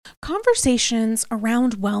conversations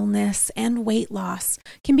around wellness and weight loss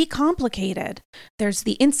can be complicated. There's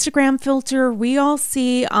the Instagram filter we all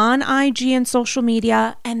see on IG and social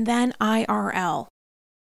media, and then IRL.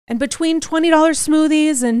 And between $20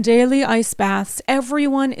 smoothies and daily ice baths,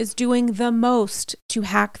 everyone is doing the most to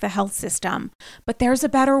hack the health system. But there's a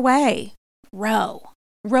better way. Ro.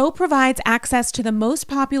 Ro provides access to the most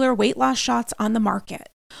popular weight loss shots on the market.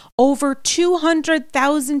 Over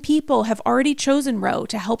 200,000 people have already chosen Ro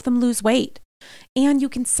to help them lose weight. And you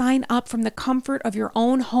can sign up from the comfort of your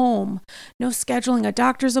own home. No scheduling a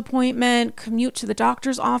doctor's appointment, commute to the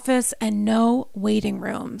doctor's office, and no waiting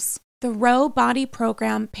rooms. The Ro Body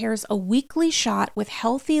Program pairs a weekly shot with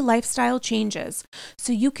healthy lifestyle changes,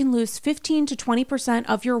 so you can lose 15 to 20%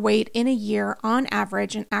 of your weight in a year on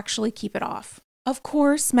average and actually keep it off. Of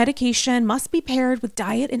course, medication must be paired with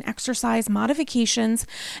diet and exercise modifications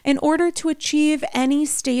in order to achieve any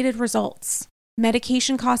stated results.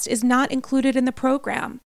 Medication cost is not included in the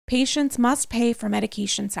program. Patients must pay for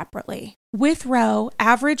medication separately. With Ro,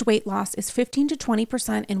 average weight loss is 15 to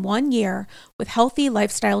 20% in 1 year with healthy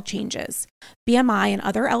lifestyle changes. BMI and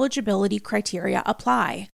other eligibility criteria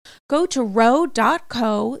apply. Go to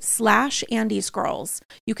ro.co/AndyScrolls.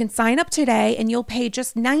 You can sign up today and you'll pay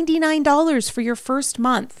just $99 for your first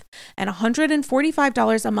month and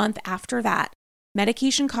 $145 a month after that.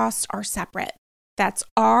 Medication costs are separate. That's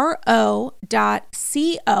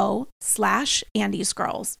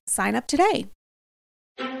ro.co/AndyScrolls. Sign up today.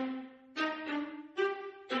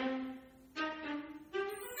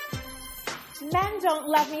 Men don't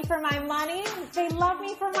love me for my money. They love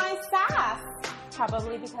me for my sass.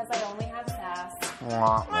 Probably because I only have sass.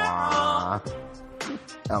 Wah, wah.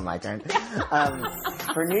 Oh, my turn.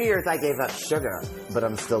 For New Year's, I gave up sugar, but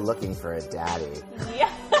I'm still looking for a daddy.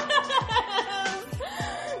 Yes.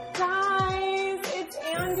 Guys, it's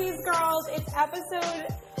Andy's Girls. It's episode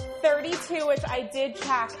 32, which I did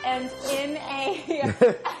check, and in a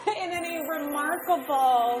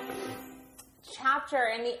remarkable chapter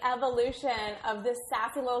in the evolution of this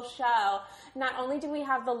sassy little show, not only do we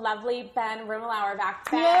have the lovely Ben Rimmelauer back.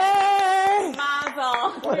 Ben,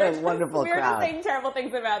 Mazel. What a wonderful crowd. We were just saying terrible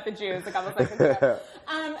things about the Jews a couple seconds ago.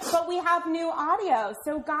 But we have new audio.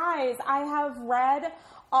 So guys, I have read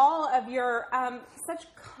all of your such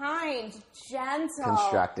kind, gentle,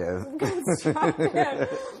 constructive,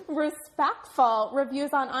 respectful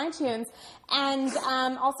reviews on iTunes, and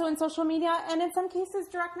also in social media, and in some cases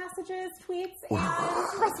direct messages, tweets, and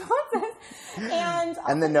responses,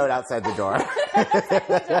 and the note outside the door.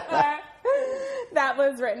 That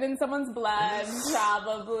was written in someone's blood,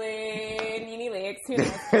 probably Nene Leakes, who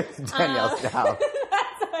knows? Danielle Staub.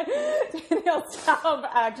 Danielle Staub,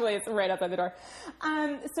 actually, it's right outside the door.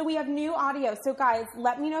 So we have new audio. So guys,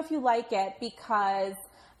 let me know if you like it, because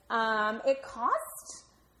it cost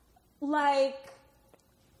like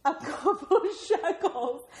a couple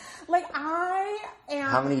shekels. Like, I am...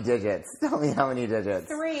 How many digits? Tell me how many digits.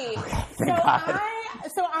 3. Okay,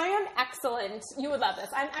 So I am excellent. You would love this.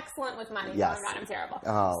 I'm excellent with money. Yes. Oh my God, I'm terrible.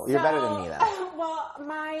 Oh, you're better than me, though. Well,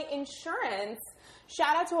 my insurance,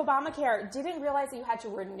 shout out to Obamacare, didn't realize that you had to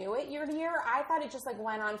renew it year to year. I thought it just like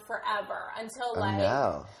went on forever until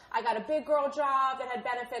I got a big girl job that had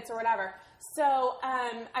benefits or whatever. So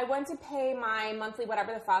I went to pay my monthly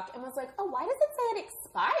whatever the fuck and was like, oh, why does it say it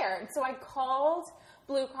expired? So I called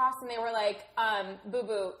Blue Cross and they were like,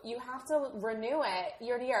 boo-boo, you have to renew it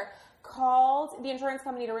year to year. Called the insurance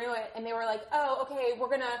company to renew it, and they were like, oh, okay, we're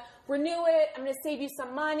going to renew it. I'm going to save you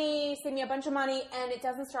some money, save me a bunch of money, and it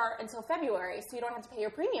doesn't start until February, so you don't have to pay your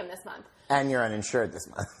premium this month. And you're uninsured this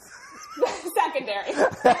month. Secondary. So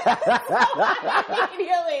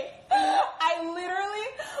immediately, I literally,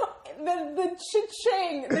 the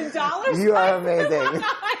cha-ching, the dollars. You are amazing.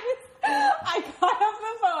 I got off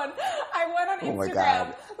the phone. I went on Instagram. Oh my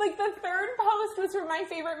God. Like, the third post was from my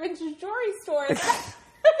favorite vintage jewelry store.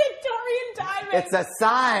 Victorian Diamond. It's a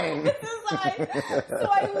sign. It's a sign. So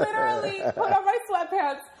I literally put on my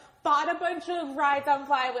sweatpants, bought a bunch of rides on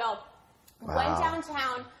Flywheel, went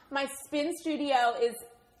downtown. My spin studio is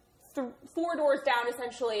 4 doors down,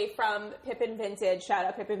 essentially, from Pippin Vintage. Shout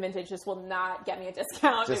out Pippin Vintage. This will not get me a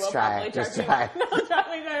discount. Just try it. Just try it. No, trust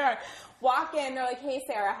me. Walk in, they're like, hey,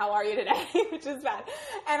 Sarah, how are you today? Which is bad.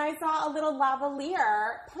 And I saw a little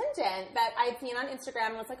lavalier pendant that I'd seen on Instagram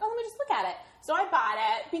and was like, oh, let me just look at it. So I bought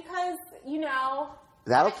it because, you know.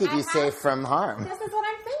 That'll keep you safe from harm. This is what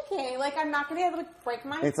I'm thinking. Like, I'm not going to be able to break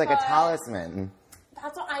my foot. It's like a talisman.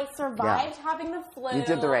 That's what I survived having the flu. You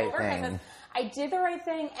did the right thing. I did the right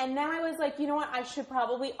thing. And then I was like, you know what? I should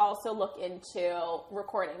probably also look into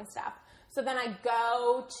recording stuff. So then I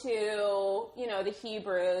go to, you know, the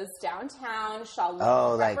Hebrews downtown,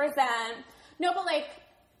 Shalom, represent. No, but like,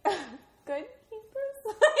 good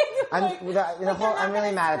Hebrews? I'm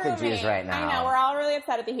really mad at the Jews right now. I know, we're all really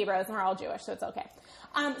upset at the Hebrews, and we're all Jewish, so it's okay.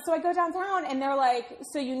 So I go downtown, and they're like,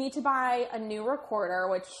 so you need to buy a new recorder,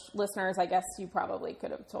 which, listeners, I guess you probably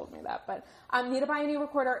could have told me that, but need to buy a new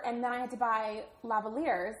recorder, and then I had to buy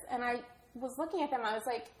lavaliers, and I was looking at them, I was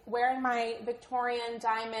like wearing my Victorian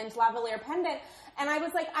diamond lavalier pendant, and I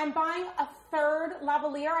was like, I'm buying a third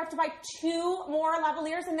lavalier, I have to buy 2 more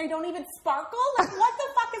lavaliers, and they don't even sparkle? Like, what the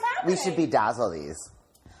fuck is happening? We should bedazzle these.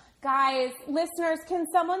 Guys, listeners, can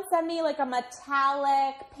someone send me like a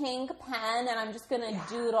metallic pink pen, and I'm just gonna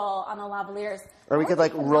doodle on the lavaliers? Or we could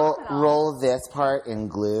like roll this part in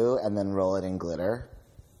glue and then roll it in glitter.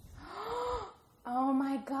 Oh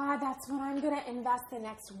my God, that's what I'm going to invest the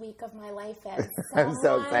next week of my life in. I'm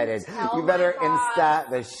so excited. You better Insta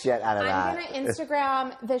the shit out of that. I'm going to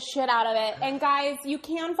Instagram the shit out of it. And guys, you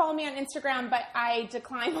can follow me on Instagram, but I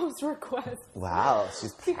decline those requests. Wow,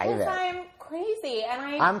 she's private. Because I'm crazy.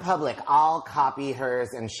 And I'm public. I'll copy hers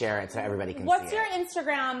and share it so everybody can see it. What's your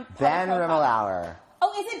Instagram? Ben Rimalower.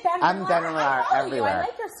 Oh, is it Ben Rimalower? I'm Ben Rimalower everywhere. I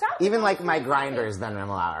like your stuff. Even like my Grindr's Ben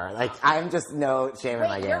Rimalower. Like, I'm just no shame in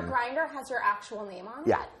my game. Your Grindr has your actual name on it?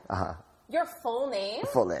 Yeah. Uh-huh. Your full name?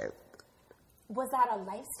 Full name. Was that a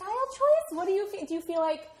lifestyle choice? What do you feel? Do you feel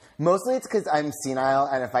like... Mostly it's because I'm senile,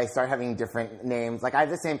 and if I start having different names, like I have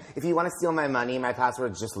the same... If you want to steal my money, my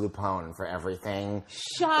password is just Lupone for everything.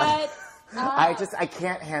 Shut up. I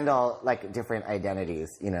can't handle, like, different identities,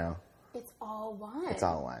 you know? It's all one. It's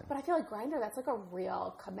all one. But I feel like Grindr, that's like a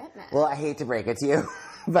real commitment. Well, I hate to break it to you,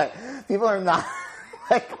 but people are not...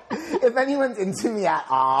 Like, if anyone's into me at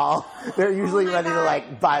all, they're usually ready to,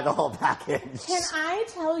 like, buy the whole package. Can I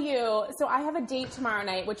tell you, so I have a date tomorrow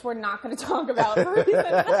night, which we're not going to talk about for reasons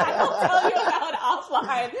that I will tell you about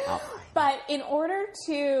offline. But in order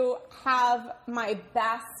to have my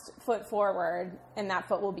best foot forward, and that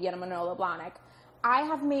foot will be in a Manolo Blahnik, I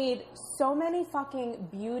have made so many fucking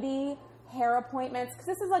beauty hair appointments, because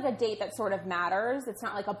this is like a date that sort of matters. It's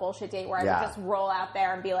not like a bullshit date where I can just roll out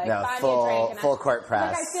there and be like, buy me a drink. And full court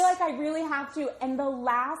press. Like, I feel like I really have to. And the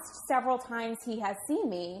last several times he has seen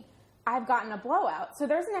me, I've gotten a blowout. So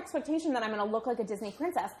there's an expectation that I'm going to look like a Disney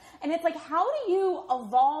princess. And it's like, how do you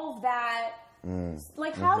evolve that?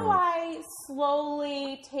 Like, how do I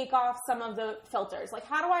slowly take off some of the filters? Like,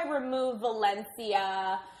 how do I remove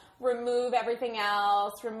Valencia, remove everything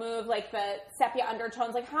else, remove like the sepia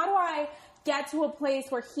undertones? Like, how do I get to a place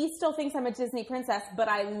where he still thinks I'm a Disney princess, but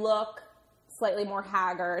I look slightly more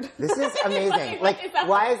haggard? This is amazing. Like,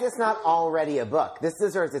 why is this not already a book? This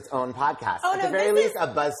deserves its own podcast. At the very least, a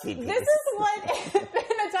BuzzFeed piece. This is what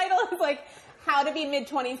the title is, like, how to be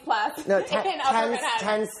mid-20s plus. No,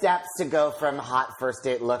 10 steps to go from hot first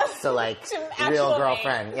date looks to, like, real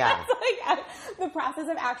girlfriend. Me. Yeah. That's like the process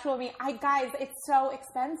of actual me. Guys, it's so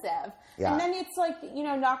expensive. Yeah. And then it's like, you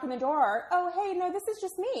know, knock on the door. Oh, hey, no, this is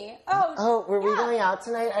just me. Were we going out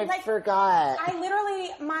tonight? I forgot. I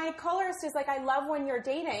literally, my colorist is like, I love when you're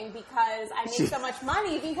dating because I make so much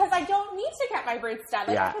money because I don't need to get my roots done.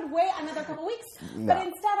 Like, I could wait another couple weeks. No. But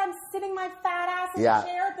instead, I'm sitting my fat ass in a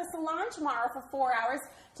chair at the salon tomorrow for 4 hours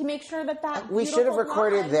to make sure that we should have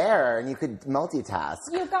recorded there and you could multitask.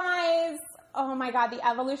 You guys, oh my God, the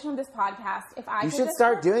evolution of this podcast. If I You should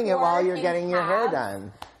start doing it while you're getting your hair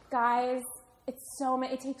done. Guys, it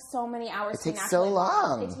takes so many hours. It takes so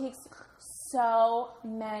long. It takes so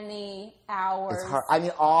many hours. It's hard. I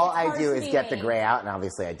mean, all I do is get the gray out, and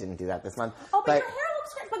obviously I didn't do that this month. Oh, but your hair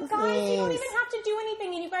looks great. But guys, you don't even have to do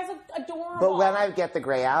anything, and you guys look adorable. But when I get the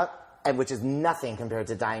gray out, which is nothing compared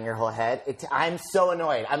to dyeing your whole head, I'm so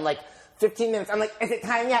annoyed. I'm like, 15 minutes. I'm like, is it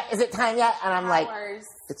time yet? Is it time yet? And I'm like,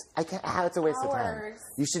 it's a waste of time.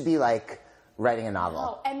 You should be like writing a novel.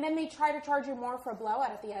 Oh, and then they try to charge you more for a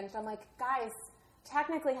blowout at the end. And I'm like, guys,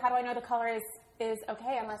 technically, how do I know the color is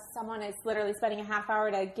okay unless someone is literally spending a half hour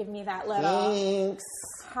to give me that little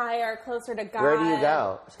higher, closer to God. Where do you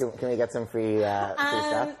go? Can we get some free stuff?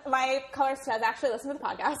 My colorist does actually listen to the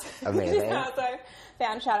podcast. Amazing. She's a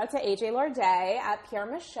fan. Shout out to AJ Lorday at Pierre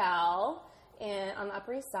Michel on the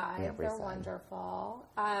Upper East Side. They're wonderful.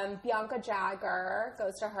 Bianca Jagger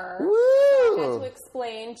goes to her. Woo! I had to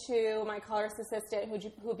explain to my colorist assistant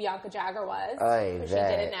who Bianca Jagger was. Who she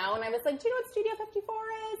didn't know. And I was like, do you know what Studio 54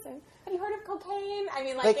 is? And have you heard of cocaine? I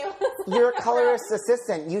mean, like you're a colorist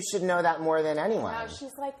assistant. You should know that more than anyone. Now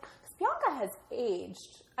she's like, Bianca has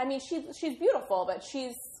aged. I mean, she's beautiful, but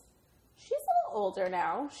she's a little older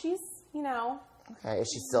now. She's, you know. Okay,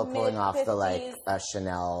 is she still pulling off the like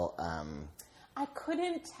Chanel? I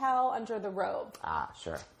couldn't tell under the robe. Ah,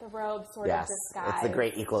 sure. The robe sort of disguised. It's the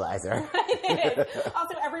great equalizer. It is.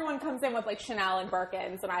 Also, everyone comes in with like Chanel and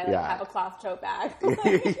Birkins, and I have a cloth tote bag. From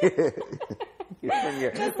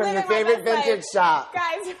your favorite vintage shop.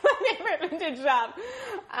 Guys, my favorite vintage shop.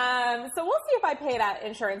 So we'll see if I pay that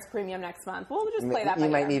insurance premium next month. We'll just play that by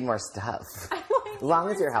You might need more stuff. As long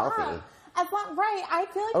as you're healthy. Right. I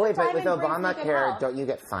feel like but with Obamacare, don't you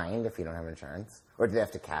get fined if you don't have insurance? Or do they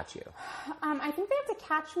have to catch you? I think they have to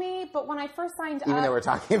catch me, but when I first signed up... Even though we're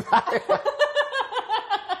talking about it.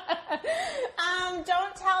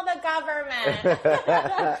 Don't tell the government.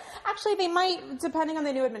 Actually, they might, depending on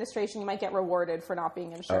the new administration, you might get rewarded for not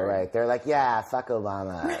being insured. All right. They're like, yeah, fuck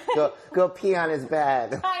Obama. Go pee on his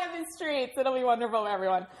bed. Die on the streets. It'll be wonderful,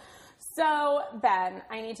 everyone. So, Ben,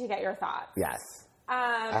 I need to get your thoughts. Yes.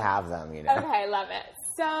 I have them, you know. Okay, love it.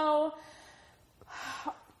 So,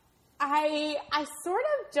 I sort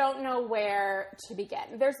of don't know where to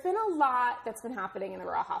begin. There's been a lot that's been happening in the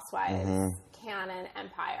Real Housewives canon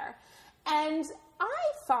empire. And I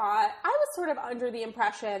thought, I was sort of under the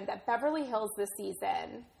impression that Beverly Hills this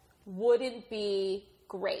season wouldn't be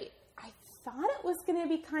great. I thought it was going to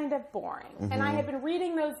be kind of boring. And I had been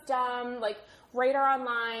reading those dumb, like, Radar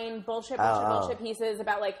Online bullshit pieces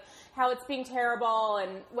about, like, how it's being terrible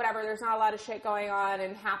and whatever. There's not a lot of shit going on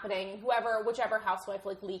and happening. Whichever housewife,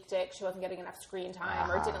 like, leaked it, she wasn't getting enough screen time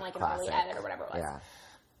or didn't, like, an early edit or whatever it was. Yeah.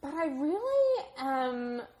 But I really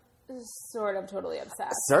am sort of totally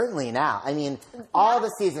obsessed. Certainly now. I mean, all the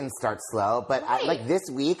seasons start slow, but like this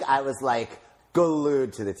week, I was, like,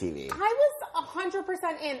 glued to the TV. I was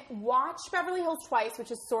 100% in. Watch Beverly Hills twice, which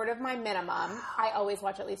is sort of my minimum. I always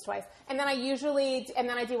watch at least twice. And then I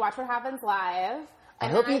do Watch What Happens Live. I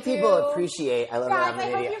hope you people appreciate. I love that I'm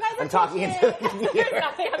an idiot. I'm talking into the computer.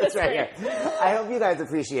 It's right here. I hope you guys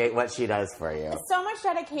appreciate what she does for you. So much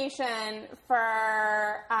dedication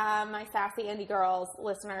for my sassy indie girls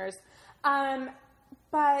listeners,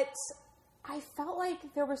 but I felt like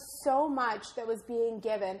there was so much that was being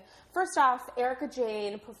given. First off, Erika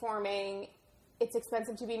Jayne performing "It's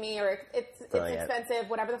Expensive to Be Me" or "It's Expensive,"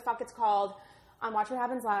 whatever the fuck it's called, on Watch What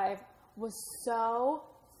Happens Live was so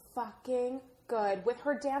fucking good, with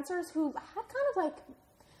her dancers who had kind of like,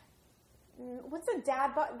 what's the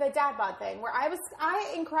dad bod thing, where I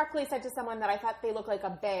incorrectly said to someone that I thought they looked like a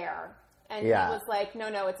bear, and he was like, no,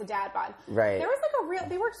 it's a dad bod. Right. There was like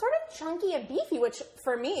they were sort of chunky and beefy, which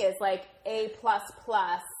for me is like A++.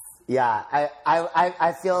 Yeah,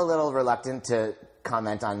 I feel a little reluctant to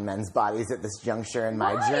comment on men's bodies at this juncture in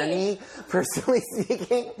my journey, personally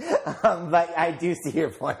speaking, but I do see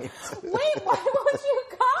your point. Wait, why won't you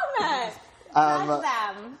comment?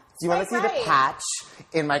 Them. Do you want to see the patch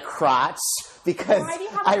in my crotch? Because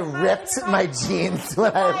I ripped my jeans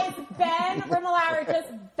when Ben Rimalower just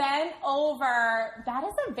bent over. That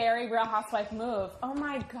is a very Real Housewife move. Oh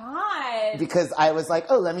my God. Because I was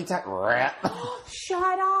like, let me Shut up.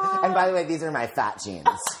 And by the way, these are my fat jeans.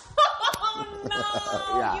 Oh no,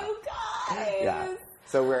 you guys. Yeah.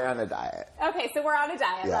 So we're on a diet. Okay, so we're on a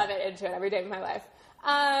diet. I love it. Into it every day of my life.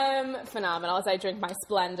 Phenomenal as I drink my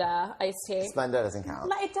Splenda iced tea. Splenda doesn't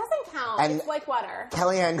count. It doesn't count. And it's like water.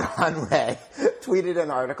 Kellyanne Conway tweeted an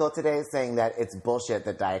article today saying that it's bullshit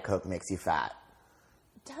that Diet Coke makes you fat.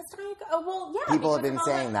 Does Diet Coke? Well, yeah. People have been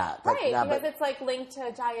saying that. Right, because it's like linked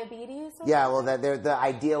to diabetes. Yeah, well, the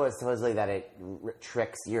idea was supposedly that it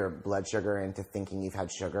tricks your blood sugar into thinking you've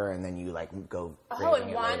had sugar, and then you like go craving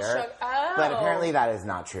it later. Sugar. Oh. But apparently that is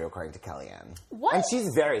not true, according to Kellyanne. What? And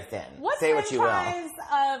she's very thin. Say what you will. What franchise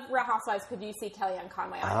of Real Housewives could you see Kellyanne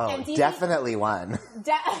Conway on? Oh, and definitely one.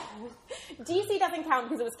 DC doesn't count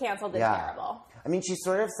because it was canceled. It's terrible. I mean, she's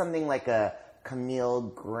sort of something like a Camille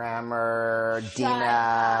Grammer,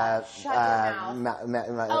 Dina. Shut your mouth.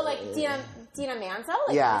 Like Dina Manzo?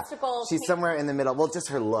 Like mystical. She's somewhere in the middle. Well, just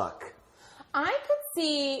her look. I could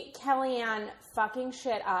see Kellyanne fucking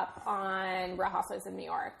shit up on Real Housewives of New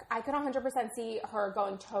York. I could 100% see her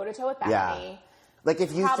going toe-to-toe with Bethany. Yeah. Like,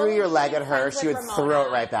 if you threw your leg at her, she would throw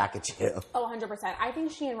it right back at you. Oh, 100%. I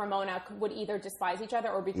think she and Ramona would either despise each other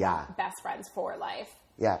or become best friends for life.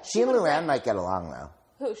 Yeah. She and Luann might get along, though.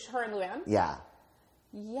 Who? Her and Luann? Yeah.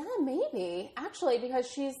 Yeah, maybe. Actually, because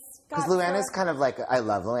she's got... Because Luann is kind of like... I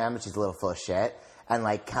love Luann, but she's a little full of shit. And,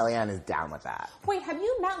 like, Kellyanne is down with that. Wait, have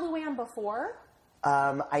you met Luann before?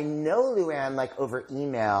 I know Luann, like, over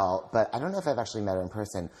email, but I don't know if I've actually met her in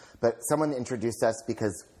person. But someone introduced us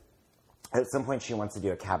because... At some point, she wants to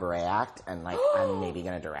do a cabaret act, and like I'm maybe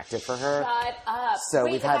going to direct it for her. Shut up! So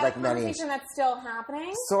Wait, we've had like many. Is that a conversation that's still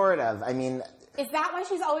happening? Sort of. I mean, Is that why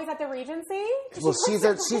she's always at the Regency? Well,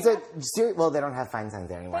 well, they don't have Feinstein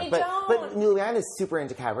there anymore. But Luann is super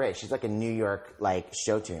into cabaret. She's like a New York, like,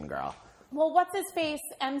 show tune girl. Well, what's-his-face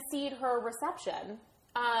emceed her reception?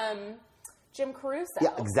 Jim Caruso.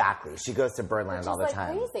 Yeah, exactly. She goes to Birdland all the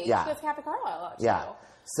time. Crazy. Yeah. She goes to Cafe Carlo a lot, too. Yeah.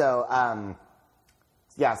 So,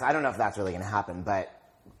 so I don't know if that's really going to happen, but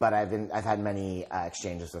I've had many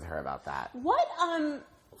exchanges with her about that. What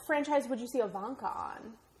franchise would you see Ivanka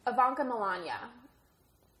on? Ivanka, Melania.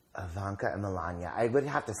 Ivanka and Melania. I would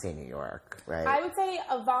have to say New York, right? I would say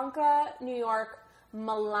Ivanka, New York,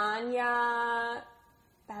 Melania,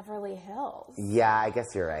 Beverly Hills. Yeah, I guess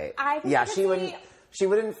you're right. She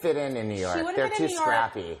wouldn't fit in New York. They're too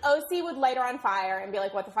scrappy. OC would light her on fire and be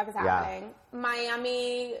like, what the fuck is happening? Yeah.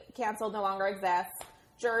 Miami, canceled, no longer exists.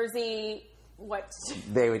 Jersey, what?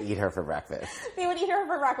 They would eat her for breakfast. They would eat her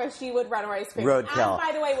for breakfast. She would run away screaming. Roadkill. And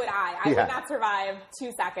by the way, would I? I would not survive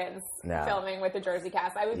 2 seconds filming with the Jersey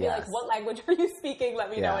cast. I would be like, what language are you speaking?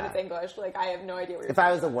 Let me know when it's English. Like, I have no idea what you're saying. If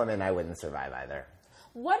I was a woman, I wouldn't survive either.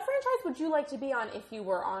 What franchise would you like to be on if you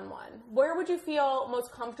were on one? Where would you feel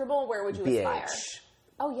most comfortable? Where would you aspire?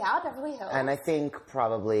 Oh, yeah? Beverly Hills? And I think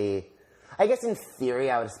probably... I guess in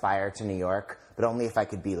theory I would aspire to New York, but only if I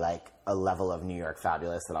could be like a level of New York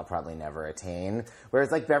fabulous that I'll probably never attain.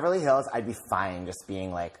 Whereas like Beverly Hills, I'd be fine just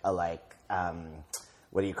being like a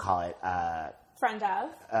what do you call it? Friend of?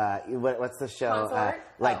 What's the show? Consort?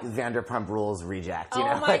 Vanderpump Rules reject. You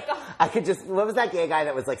know? Oh my God. I could just, what was that gay guy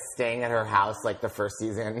that was like staying at her house like the first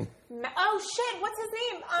season? Oh shit, what's his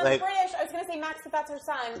name? British. I was going to say Max, but that's her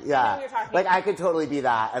son. Yeah. I know who you're talking like about. I could totally be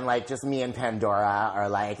that. And like just me and Pandora are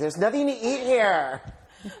like, there's nothing to eat here.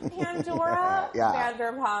 Pandora,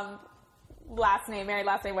 Vanderpump, last name, married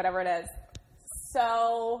last name, whatever it is.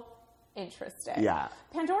 So interesting. Yeah.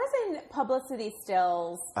 Pandora's in publicity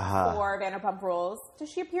stills for Vanderpump Rules. Does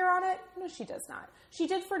she appear on it? No, she does not. She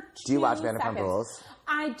did for 2 seconds. Do you watch Vanderpump Rules?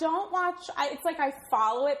 I don't watch. It's like I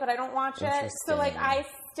follow it, but I don't watch it. So like I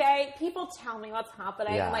stay. People tell me what's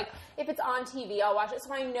happening. Yeah. Like if it's on TV, I'll watch it.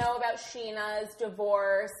 So I know about Sheena's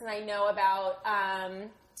divorce, and I know about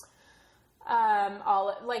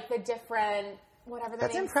all like the different. Whatever their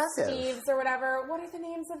names, impressive. Steve's or whatever. What are the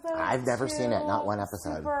names of those? I've never seen it, not one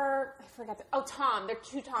episode. I forgot. Tom. They're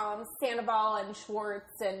 2 Toms, Sandoval and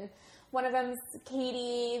Schwartz, and one of them's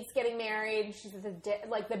Katie's getting married. She's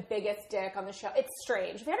the biggest dick on the show. It's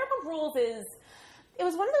strange. Vanderpump Rules it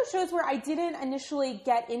was one of those shows where I didn't initially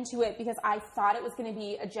get into it because I thought it was going to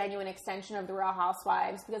be a genuine extension of The Real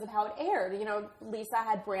Housewives because of how it aired. You know, Lisa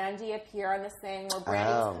had Brandy appear on this thing where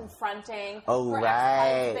Brandy was confronting her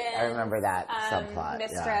ex-husband. I remember that subplot.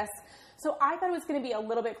 Mistress. Yeah. So I thought it was going to be a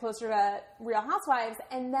little bit closer to Real Housewives.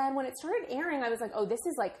 And then when it started airing, I was like, oh, this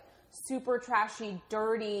is like super trashy,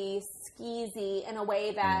 dirty, skeezy in a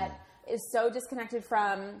way that is so disconnected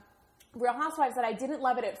from Real Housewives that I didn't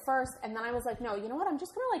love it at first, and then I was like, no, you know what? I'm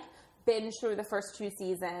just going to like binge through the first 2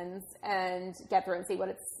 seasons and get through and see what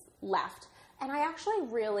it's left. And I actually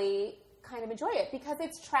really kind of enjoy it because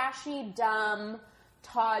it's trashy, dumb,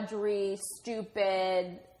 tawdry,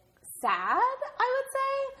 stupid, sad, I would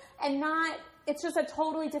say, and not. It's just a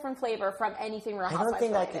totally different flavor from anything Real Housewives. I don't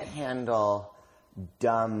think related. I could handle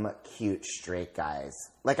dumb, cute, straight guys.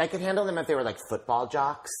 Like I could handle them if they were like football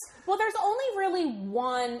jocks. Well, there are only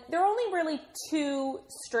really 2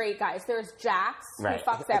 straight guys. There's Jax, who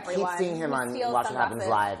fucks everyone. I keep seeing him on Watch What Happens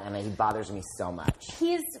Live, and he bothers me so much.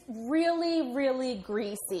 He's really, really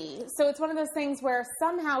greasy. So it's one of those things where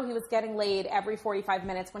somehow he was getting laid every 45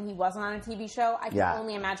 minutes when he wasn't on a TV show. I can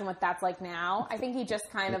only imagine what that's like now. I think he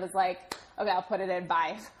just kind of was like, okay, I'll put it in,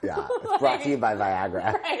 bye. Yeah, it's brought to you by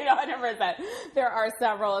Viagra. Right, 100%. There are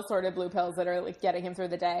several assorted blue pills that are like getting him through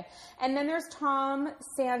the day. And then there's Tom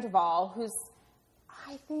Sandoval, who's,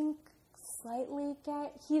 I think, slightly gay.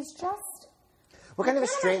 He's just... What kind of a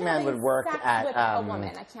straight man would work at... with a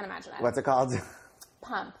woman. I can't imagine it. What's it called?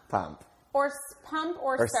 Pump. Or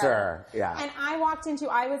Sir. Yeah. And I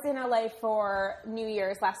was in LA for New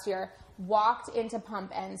Year's last year, walked into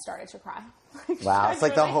Pump and started to cry. Wow, it's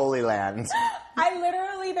like the Holy Land.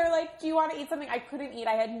 They're like, do you want to eat something? I couldn't eat.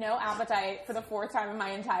 I had no appetite for the 4th time in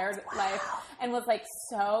my entire life and was like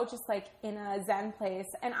so just like in a Zen place.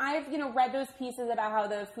 And I've, read those pieces about how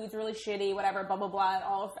the food's really shitty, whatever, blah, blah, blah,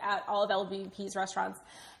 at all of LVP's restaurants.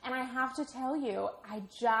 And I have to tell you,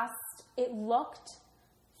 it looked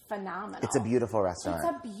phenomenal. It's a beautiful restaurant.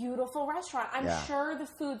 I'm sure the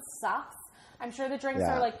food sucks. I'm sure the drinks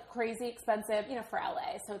are like crazy expensive, for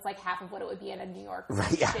LA. So it's like half of what it would be in a New York.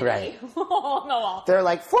 Right. Yeah, right. They're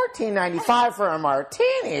like $14.95 for a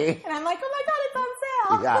martini. And I'm like, oh my God, it's on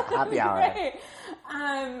sale. Yeah, happy hour.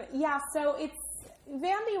 Right. So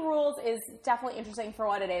Vanity Rules is definitely interesting for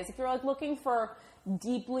what it is. If you're like looking for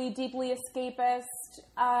deeply escapist,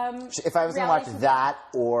 if I was going to watch that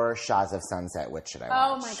or Shahs of Sunset, which should I watch?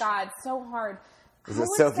 Oh my God, so hard. This is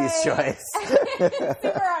Sophie's choice.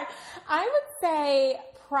 Super hard. I would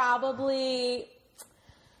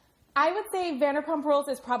say Vanderpump Rules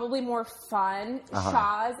is probably more fun.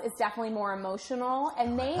 Shahs is definitely more emotional.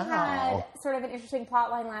 And they had sort of an interesting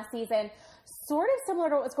plot line last season, sort of similar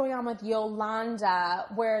to what was going on with Yolanda,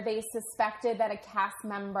 where they suspected that a cast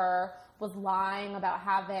member was lying about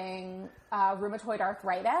having rheumatoid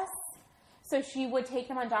arthritis. So she would take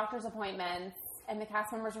them on doctor's appointments, and the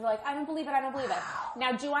cast members were like, I don't believe it.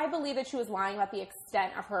 Now, do I believe that she was lying about the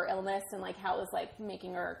extent of her illness and like how it was like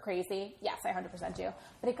making her crazy? Yes, I 100% do.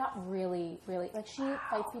 But it got really, like she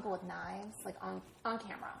fights people with knives, like on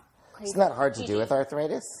camera. Crazy. Isn't that hard to do with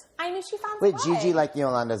arthritis? I mean, she found Wait, Gigi like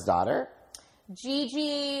Yolanda's daughter?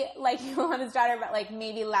 Gigi like Yolanda's daughter, but like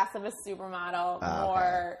maybe less of a supermodel,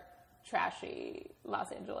 more trashy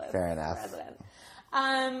Los Angeles resident.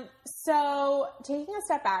 So taking a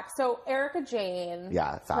step back, so Erika Jayne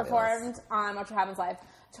performed on Watch What Happens Live,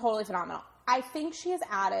 totally phenomenal. I think she has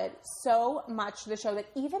added so much to the show that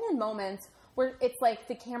even in moments where it's like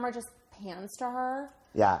the camera just pans to her.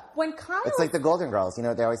 Yeah. When Kyle it's like the Golden Girls, you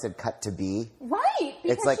know, they always said cut to B. Right.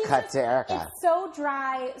 It's like cut to Erika. It's so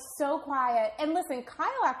dry, so quiet. And listen,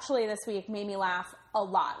 Kyle actually this week made me laugh a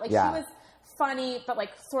lot. Like she was funny, but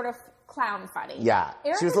like sort of clown funny. Yeah.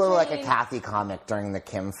 Erika she was a little Jayne, like a Kathy comic during the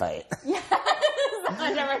Kim fight. Yes.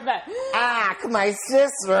 100%. Ack, my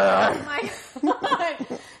sister. Oh my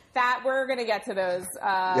God. That we're going to get to those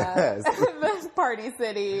those Party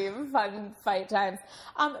City fun fight times.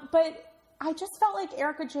 But I just felt like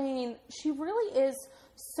Erika Jayne, she really is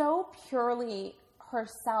so purely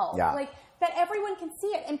herself. Yeah. Like that everyone can see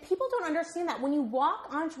it. And people don't understand that. When you walk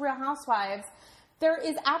onto Real Housewives, there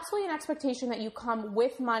is absolutely an expectation that you come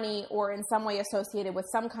with money or in some way associated with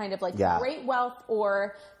some kind of like great wealth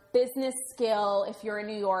or business skill. If you're in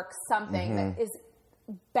New York, something that is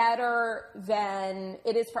better than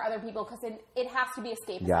it is for other people because it has to be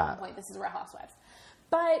escaped at some point. This is Real Housewives.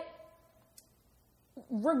 But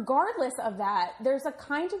regardless of that, there's a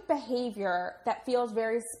kind of behavior that feels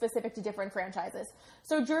very specific to different franchises.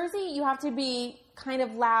 So Jersey, you have to be kind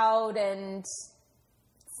of loud and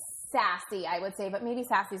sassy, I would say, but maybe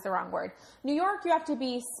sassy is the wrong word. New York, you have to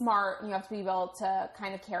be smart and you have to be able to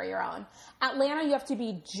kind of carry your own. Atlanta, you have to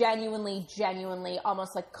be genuinely,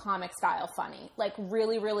 almost like comic style funny, like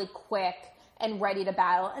really, really quick and ready to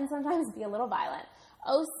battle and sometimes be a little violent.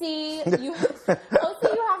 OC, you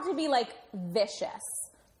have to be like vicious.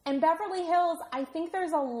 And Beverly Hills, I think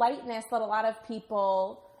there's a lightness that a lot of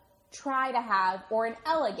people try to have or an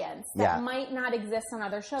elegance that might not exist on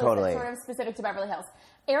other shows. That's sort of specific to Beverly Hills.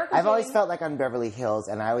 I've always felt like on Beverly Hills,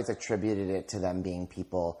 and I always attributed it to them being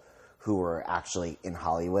people who were actually in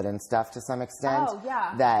Hollywood and stuff to some extent. Oh,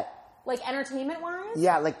 yeah. That like entertainment-wise?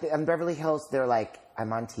 Yeah, like on Beverly Hills, they're like,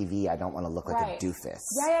 I'm on TV, I don't want to look like a doofus.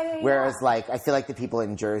 Yeah. Whereas, like, I feel like the people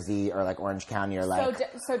in Jersey or, like, Orange County are like,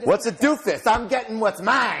 what's a doofus? I'm getting what's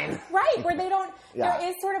mine. Right, where they don't, there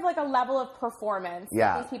is sort of like a level of performance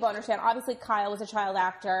that these people understand. Obviously, Kyle was a child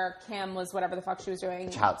actor. Kim was whatever the fuck she was doing.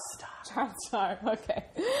 Child star, okay.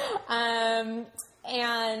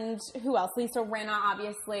 And who else? Lisa Rinna,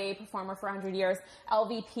 obviously, performer for 100 years.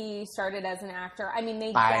 LVP started as an actor. I mean,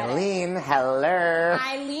 they Eileen, hello.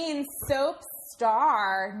 Eileen, soap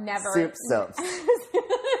star, never. Soup soaps.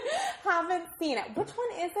 Haven't seen it. Which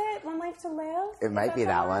one is it? One Life to Live? It might be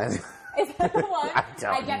that one. Is that the one?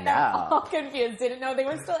 I get them all confused. Didn't know they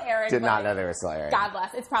were still airing. Did not know they were still airing. God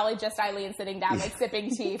bless. It's probably just Eileen sitting down, like,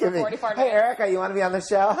 sipping tea for 44 minutes. Hey, Erika, you want to be on the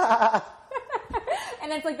show?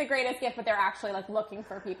 And it's like the greatest gift, but they're actually like looking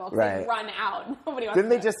for people because they run out. Nobody wants Didn't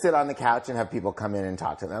they just sit on the couch and have people come in and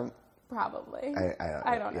talk to them? Probably.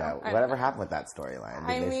 I don't know. Whatever happened with that storyline?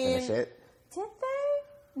 Did they finish it? Did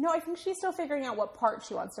they? No, I think she's still figuring out what part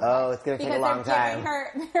she wants to play. Oh, it's going to take a long time.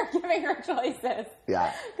 They're giving her choices.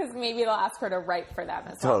 Yeah. Because maybe they'll ask her to write for them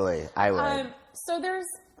as well. Totally. I would. So there's,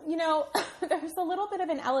 there's a little bit of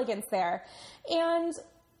an elegance there. And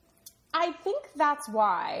I think that's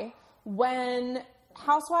why when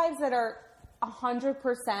housewives that are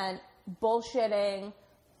 100% bullshitting,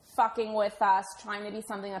 fucking with us, trying to be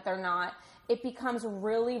something that they're not, it becomes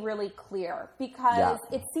really, really clear. Because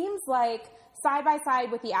it seems like side by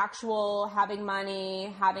side with the actual having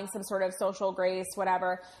money, having some sort of social grace,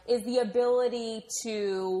 whatever, is the ability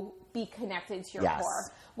to be connected to your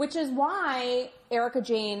core. Which is why Erika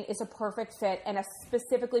Jayne is a perfect fit and a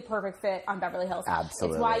specifically perfect fit on Beverly Hills.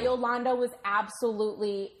 Absolutely. It's why Yolanda was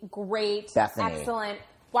absolutely great, excellent.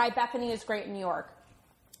 Why Bethany is great in New York.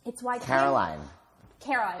 It's why Caroline,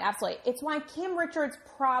 absolutely. It's why Kim Richards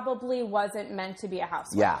probably wasn't meant to be a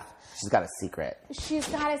housewife. Yeah, she's got a secret. She's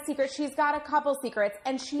got a secret. She's got a couple secrets,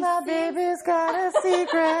 and My baby's got a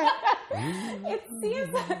secret. It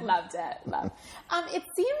seems loved it. It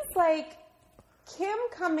seems like Kim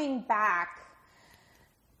coming back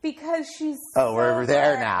because she's. Oh, we're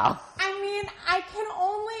there now. I mean,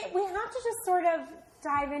 we have to just sort of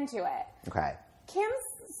dive into it. Okay.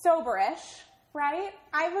 Kim's soberish, right?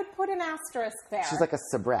 I would put an asterisk there. She's like a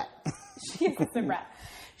soubrette. She is a soubrette.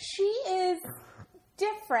 She is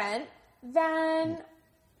different than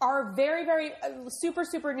our very, very super,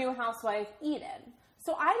 super new housewife, Eden.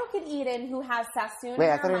 So I look at Eden, who has Sassoon. Wait,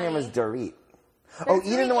 I thought her name was Dorit. Oh,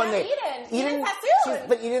 Eden, the one that Eden Sassoon.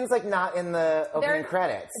 But Eden's like not in the opening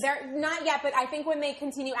credits. They're not yet, but I think when they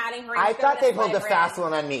continue adding her, I thought they pulled the fast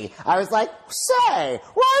one on me. I was like, say,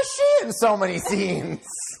 why is she in so many scenes?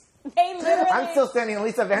 They literally. I'm still standing in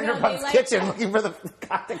Lisa Vanderpump's kitchen looking for the camera.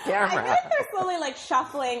 I feel like they're slowly like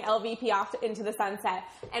shuffling LVP off into the sunset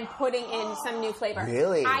and putting in some new flavor.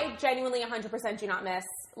 Really? I genuinely 100% do not miss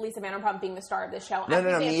Lisa Vanderpump being the star of this show.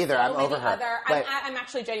 No, me either. I'm over her. I'm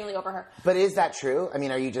actually genuinely over her. But is that true? I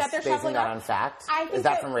mean, are you just basing that on fact? Is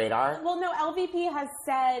that from Radar? Well, no, LVP has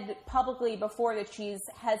said publicly before that she's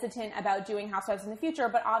hesitant about doing Housewives in the future,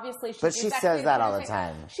 but obviously she says that all the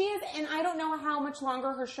time. She is, and I don't know how much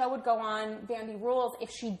longer her show would go on Vandy Rules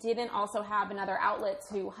if she didn't also have another outlet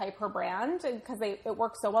to hype her brand, because it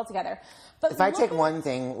works so well together. But if I take one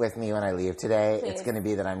thing with me when I leave today, it's going to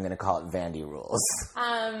be that I'm going to call it Vandy Rules.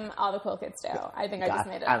 All the cool kids do. I think I just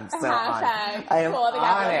made it. I'm so Hashtag I am cool with the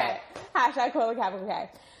on it. Hashtag cool with the capital K.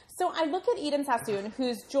 So I look at Eden Sassoon,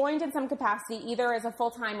 who's joined in some capacity, either as a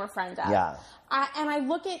full-time or friend of. Yeah. And I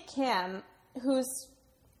look at Kim, who's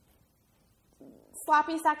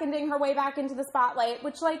sloppy seconding her way back into the spotlight,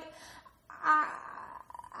 which, like,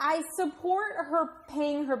 I support her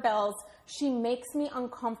paying her bills. She makes me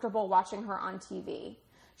uncomfortable watching her on TV.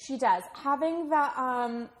 She does. Having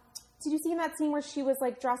the, did you see in that scene where she was,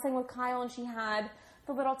 like, dressing with Kyle and she had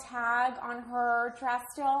the little tag on her dress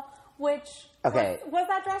still? Which, was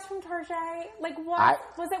that dress from Tarjay? Like,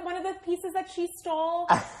 was it one of the pieces that she stole?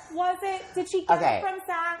 Did she get it from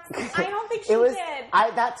Saks? I don't think she did.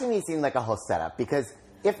 That to me seemed like a whole setup, because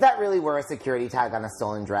if that really were a security tag on a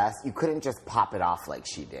stolen dress, you couldn't just pop it off like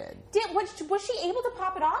she did. Was she able to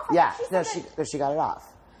pop it off? Yeah, she got it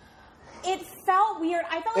off. It felt weird.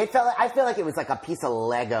 I feel like it was like a piece of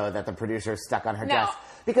Lego that the producer stuck on her dress.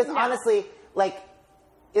 Because honestly, like,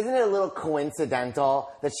 isn't it a little coincidental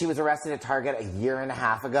that she was arrested at Target a year and a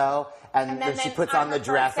half ago, and then she puts on the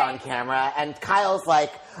dress on camera, and Kyle's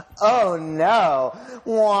like, oh no,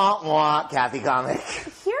 wah wah, Kathy Comic.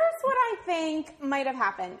 Here's what I think might have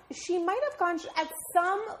happened. She might have gone at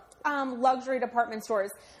some luxury department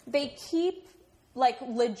stores. They keep like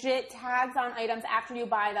legit tags on items after you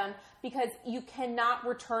buy them, because you cannot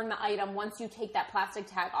return the item once you take that plastic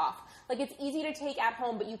tag off. Like, it's easy to take at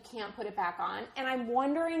home, but you can't put it back on. And I'm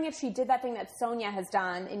wondering if she did that thing that Sonia has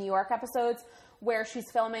done in New York episodes, where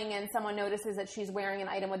she's filming and someone notices that she's wearing an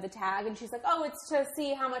item with the tag, and she's like, oh, it's to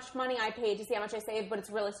see how much money I paid, to see how much I saved, but it's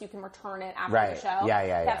really so you can return it after the show.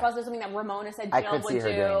 Yeah. That's also something that Ramona said Jill would do. I could see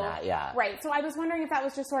her doing that, yeah. Right. So I was wondering if that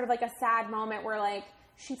was just sort of like a sad moment where, like,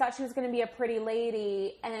 she thought she was going to be a pretty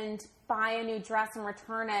lady and buy a new dress and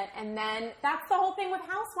return it. And then that's the whole thing with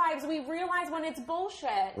Housewives. We realize when it's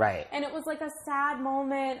bullshit. Right. And it was like a sad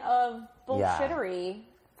moment of bullshittery.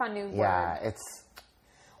 Fun new word. Yeah, it's...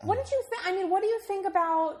 What did you think? I mean, what do you think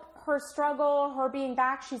about her struggle, her being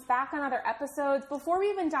back? She's back on other episodes. Before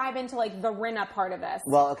we even dive into, like, the Rinna part of this.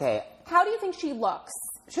 Well, okay. How do you think she looks?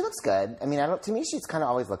 She looks good. I mean, to me, she's kind of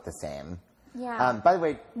always looked the same. Yeah. By the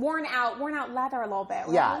way, worn out leather a little bit,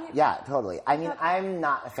 right? Yeah, totally. I mean, I'm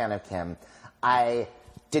not a fan of Kim. I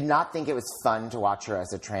did not think it was fun to watch her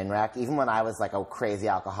as a train wreck. Even when I was like a crazy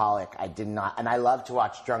alcoholic, I did not, and I love to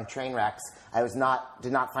watch drunk train wrecks.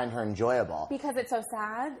 Did not find her enjoyable. Because it's so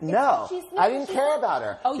sad? No, I didn't care about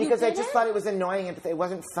her. Oh, because I just thought it was annoying. It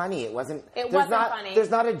wasn't funny. It wasn't funny. There's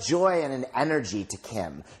not a joy and an energy to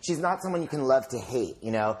Kim. She's not someone you can love to hate,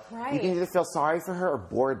 you know? Right. You can either feel sorry for her or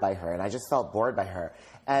bored by her, and I just felt bored by her.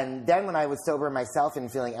 And then when I was sober myself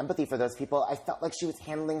and feeling empathy for those people, I felt like she was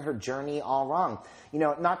handling her journey all wrong. You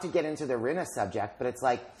know, not to get into the Rinna subject, but it's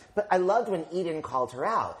like, but I loved when Eden called her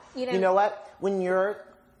out. You know what? When you're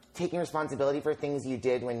taking responsibility for things you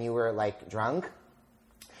did when you were, like, drunk,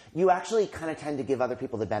 you actually kind of tend to give other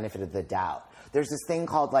people the benefit of the doubt. There's this thing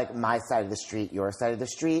called, like, my side of the street, your side of the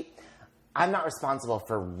street. I'm not responsible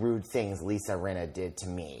for rude things Lisa Rinna did to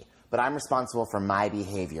me. but I'm responsible for my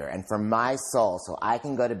behavior and for my soul, so I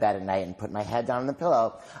can go to bed at night and put my head down on the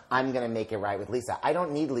pillow. I'm going to make it right with Lisa. I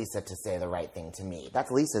don't need Lisa to say the right thing to me. That's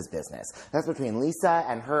Lisa's business. That's between Lisa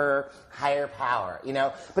and her higher power, you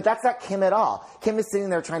know? But that's not Kim at all. Kim is sitting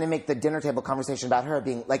there trying to make the dinner table conversation about her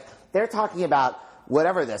being, like, they're talking about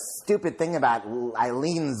whatever this stupid thing about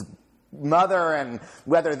Eileen's mother and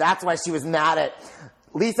whether that's why she was mad at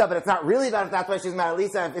Lisa, but it's not really about if that's why she's mad at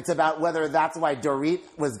Lisa. It's about whether that's why Dorit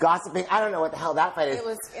was gossiping. I don't know what the hell that fight is. It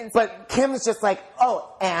was insane. But Kim's just like,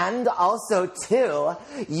 oh, and also, too,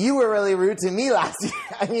 you were really rude to me last year.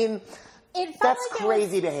 I mean, that's like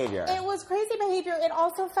crazy behavior. It was crazy behavior. It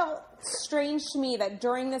also felt strange to me that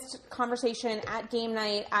during this conversation at game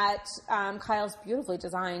night at Kyle's beautifully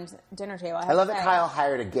designed dinner table. I love that Kyle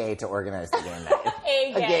hired a gay to organize the game night.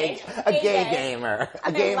 a gay gamer.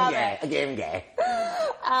 A game gay.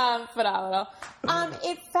 Phenomenal.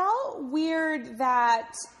 It felt weird that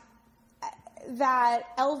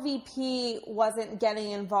LVP wasn't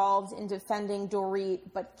getting involved in defending Dorit,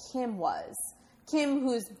 but Kim was. Kim,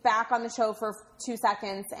 who's back on the show for 2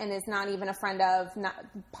 seconds and is not even a friend of, not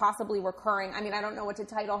possibly recurring. I mean, I don't know what to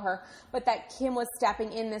title her, but that Kim was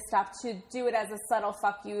stepping in this stuff to do it as a subtle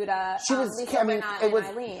fuck you to Lisa Rinna and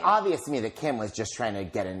Eileen. Obvious to me that Kim was just trying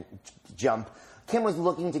to jump. Kim was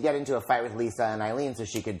looking to get into a fight with Lisa and Eileen so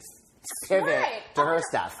she could pivot to her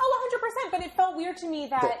stuff. Oh, 100%. But it felt weird to me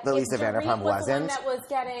that the Lisa Vanderpump was the one that was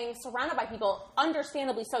getting surrounded by people,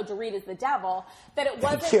 understandably so, Dorit is the devil, that it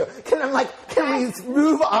wasn't... Thank you. Can we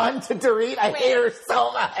move on to Dorit? I hate her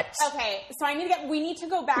so much. Okay, so we need to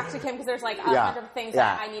go back to Kim because there's like 100 things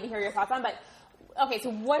that I need to hear your thoughts on, but... Okay,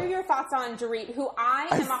 so what are your thoughts on Dorit, who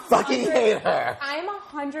I fucking hate her. I'm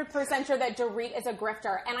 100% sure that Dorit is a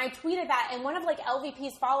grifter. And I tweeted that, and one of, like,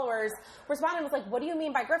 LVP's followers responded and was like, what do you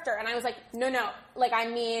mean by grifter? And I was like, no. Like, I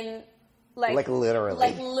mean, like literally.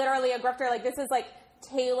 Like, literally a grifter. Like, this is, like,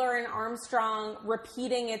 Taylor and Armstrong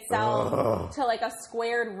repeating itself to, like, a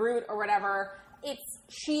squared root or whatever. It's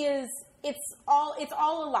all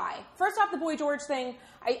a lie. First off, the Boy George thing,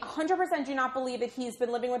 I 100% do not believe that he's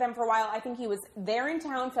been living with them for a while. I think he was there in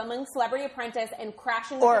town filming Celebrity Apprentice and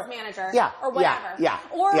crashing with his manager. Or whatever.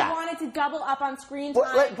 Wanted to double up on screen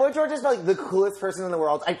time. Boy George is like the coolest person in the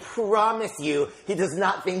world. I promise you, he does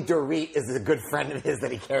not think Dorit is a good friend of his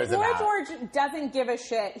that he cares about. Boy George doesn't give a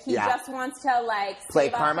shit. He just wants to, like... Play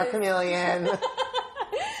Karma Chameleon.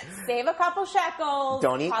 Save a couple shekels.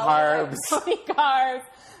 Don't eat carbs.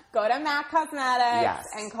 Go to MAC Cosmetics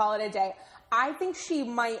and call it a day. I think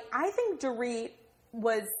Dorit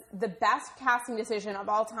was the best casting decision of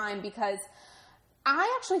all time because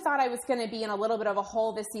I actually thought I was going to be in a little bit of a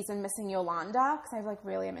hole this season missing Yolanda because I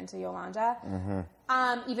really am into Yolanda.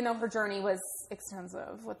 Mm-hmm. Even though her journey was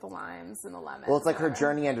extensive with the limes and the lemons. Well, it's like her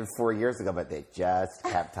journey ended 4 years ago, but they just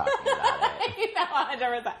kept talking about it.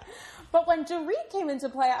 100%. But when Dorit came into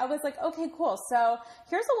play, I was like, okay, cool. So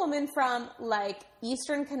here's a woman from, like,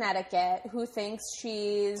 Eastern Connecticut who thinks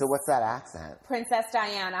she's... So what's that accent? Princess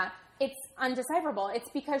Diana. It's undecipherable. It's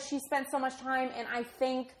because she spent so much time in, I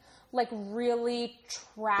think, like, really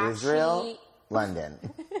trashy... Israel? London.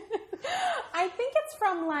 I think it's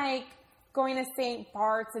from, like, going to St.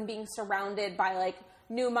 Bart's and being surrounded by, like,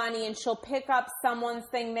 new money, and she'll pick up someone's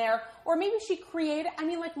thing there. Or maybe she created... I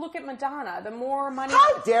mean, like, look at Madonna. The more money...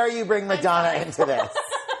 How dare you bring Madonna into this?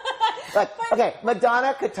 Okay,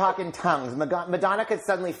 Madonna could talk in tongues. Madonna could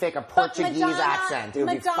suddenly fake a Portuguese accent. It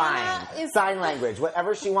would be fine. Sign language,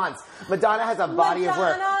 whatever she wants. Madonna has a body of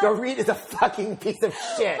work. Dorit is a fucking piece of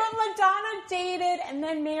shit. But Madonna dated and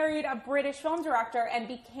then married a British film director and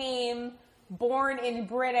became... born in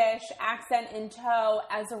British, accent in tow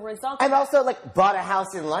as a result. And also, like, bought a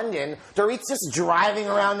house in London. Dorit's just driving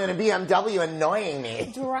around in a BMW annoying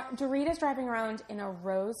me. Dorit is driving around in a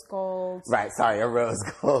rose gold. Right, sorry, a rose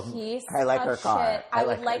gold. I like her car. I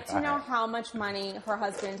would like to know how much money her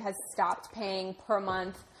husband has stopped paying per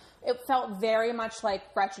month. It felt very much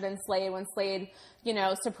like Gretchen and Slade when Slade, you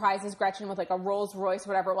know, surprises Gretchen with like a Rolls Royce,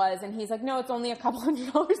 whatever it was. And he's like, no, it's only a couple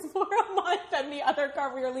 $100 more a month than the other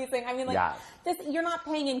car we were leasing. I mean, like, this, you're not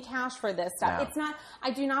paying in cash for this stuff. No. It's not,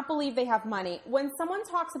 I do not believe they have money. When someone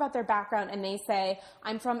talks about their background and they say,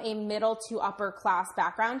 I'm from a middle to upper class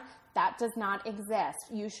background, that does not exist.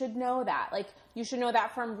 You should know that. Like, you should know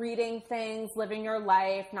that from reading things, living your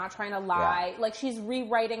life, not trying to lie. Yeah. Like, she's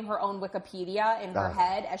rewriting her own Wikipedia in her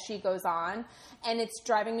head as she goes on, and it's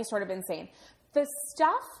driving me sort of insane. The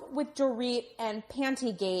stuff with Dorit and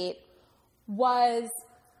Pantygate was,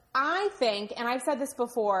 I think, and I've said this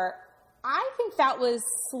before, I think that was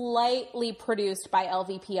slightly produced by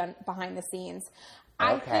LVP behind the scenes.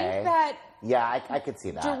 I think that... Yeah, I could see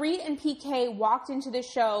that. Dorit and PK walked into the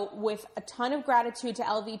show with a ton of gratitude to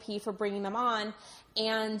LVP for bringing them on,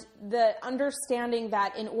 and the understanding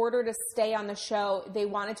that in order to stay on the show, they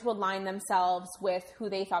wanted to align themselves with who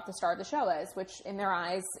they thought the star of the show is, which in their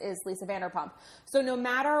eyes is Lisa Vanderpump. So no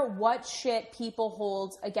matter what shit people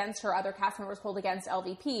hold against her, other cast members hold against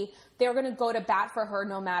LVP, they're going to go to bat for her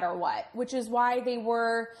no matter what, which is why they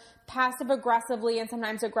were passive-aggressively and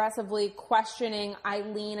sometimes aggressively questioning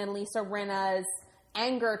Eileen and Lisa Rinna's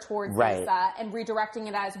anger towards Lisa and redirecting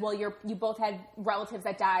it as, well, you both had relatives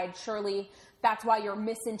that died. Surely that's why you're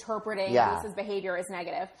misinterpreting Lisa's behavior as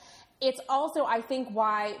negative. It's also, I think,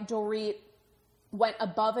 why Dorit went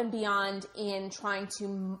above and beyond in trying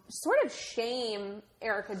to sort of shame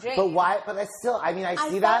Erika Jayne. But why? But I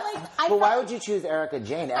see that. But why would you choose Erika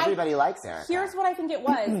Jayne? Everybody likes Erika. Here's what I think it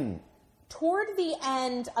was. Toward the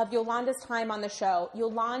end of Yolanda's time on the show,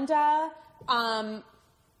 Yolanda,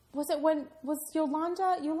 Yolanda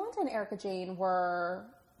and Erika Jayne were,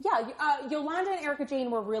 Yolanda and Erika Jayne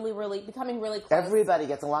were really becoming really close. Everybody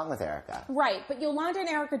gets along with Erika. Right, but Yolanda and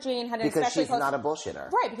Erika Jayne had an because especially she's close... not a bullshitter.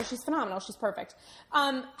 Right, because she's phenomenal. She's perfect.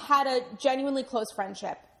 Had a genuinely close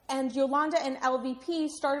friendship. And Yolanda and LVP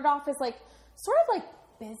started off as sort of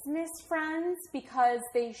business friends because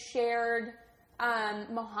they shared...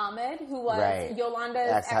 Mohammed, who was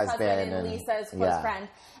Yolanda's ex-husband and Lisa's close friend.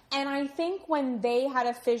 And I think when they had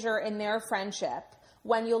a fissure in their friendship,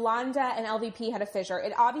 when Yolanda and LVP had a fissure,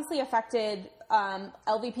 it obviously affected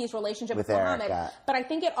LVP's relationship with Mohammed, but I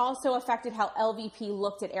think it also affected how LVP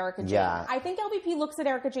looked at Erika Jayne. Yeah. I think LVP looks at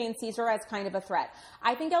Erika Jayne, sees her as kind of a threat.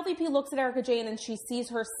 I think LVP looks at Erika Jayne and she sees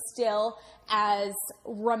her still as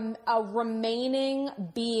a remaining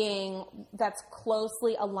being that's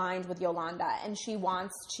closely aligned with Yolanda, and she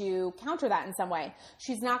wants to counter that in some way.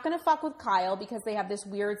 She's not going to fuck with Kyle because they have this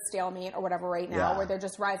weird stalemate or whatever right now where they're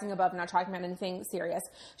just rising above and not talking about anything serious.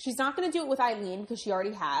 She's not going to do it with Eileen because she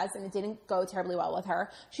already has, and it didn't go terribly well with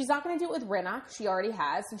her. She's not going to do it with Rinna. She already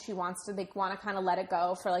has, and they want to kind of let it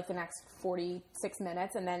go for the next 46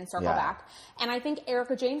 minutes and then circle back. And I think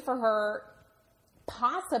Erika Jayne for her,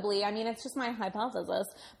 possibly, it's just my hypothesis,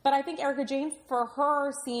 but I think Erika Jayne for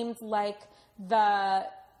her seemed like the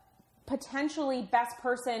potentially best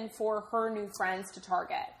person for her new friends to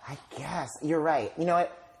target. I guess. You're right. You know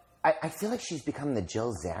what? I feel like she's become the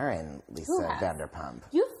Jill Zarin Lisa Vanderpump.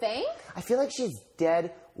 You think? I feel like she's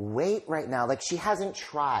dead weight right now. She hasn't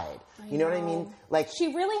tried. You know what I mean?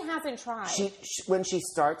 She really hasn't tried. When she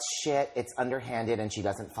starts shit, it's underhanded and she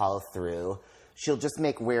doesn't follow through. She'll just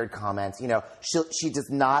make weird comments. She does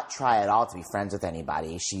not try at all to be friends with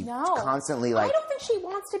anybody. She constantly I don't think she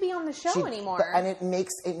wants to be on the show anymore. And it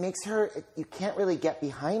makes her, you can't really get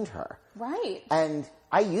behind her. Right. And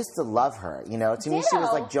I used to love her, To me, she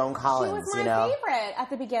was like Joan Collins, She was my favorite at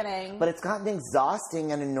the beginning. But it's gotten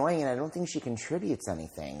exhausting and annoying, and I don't think she contributes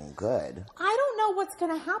anything good. I don't know what's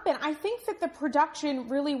going to happen. I think that the production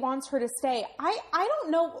really wants her to stay. I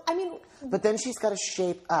don't know. But then she's got to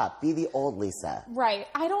shape up, be the old Lisa. Right.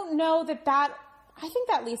 I don't know that I think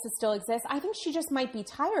that Lisa still exists. I think she just might be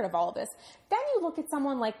tired of all of this. Then you look at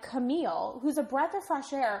someone like Camille, who's a breath of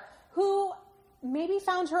fresh air, who maybe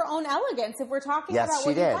found her own elegance if we're talking about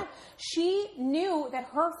what you want. She knew that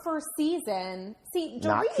her first season... See,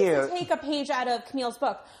 Dorit needs to take a page out of Camille's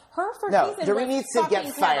book. Her first season Dorit needs to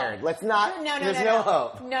get fired. Let's not... There's no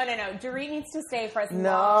hope. No. Dorit needs to stay for as long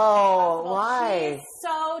as possible. Why? She's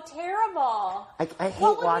so terrible. I hate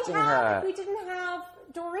watching her. If we didn't have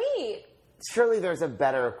Dorit... Surely there's a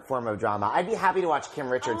better form of drama. I'd be happy to watch Kim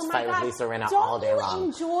Richards fight with Lisa Rinna all day long.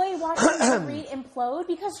 Don't you enjoy watching Dorit implode?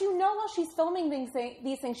 Because while she's filming these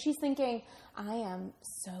things, she's thinking, I am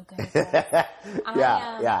so good at this.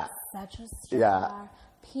 I am such a star.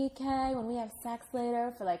 PK, when we have sex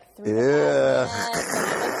later for 3 to 5 minutes,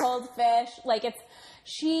 and I'm a cold fish.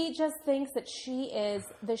 She just thinks that she is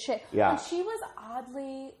the shit. Yeah. When she was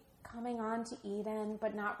oddly coming on to Eden,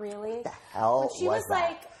 but not really. What the hell was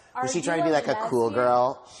that? Was she trying to be a cool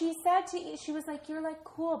girl? She said she was like, you're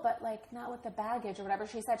cool, but not with the baggage or whatever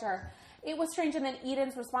she said to her. It was strange. And then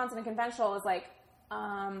Eden's response in a conventional was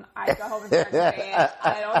I'd go home and start Dorit.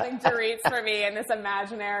 I don't think Dorit's for me in this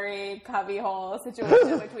imaginary cubbyhole situation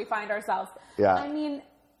in which we find ourselves. Yeah.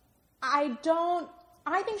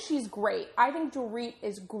 I think she's great. I think Dorit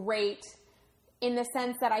is great in the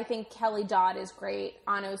sense that I think Kelly Dodd is great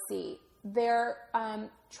on OC. They're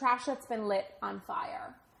trash that's been lit on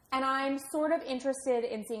fire. And I'm sort of interested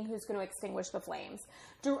in seeing who's going to extinguish the flames.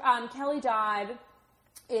 Kelly Dodd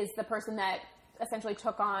is the person that essentially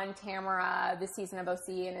took on Tamara this season of OC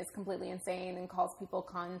and is completely insane and calls people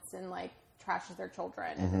cunts and trashes their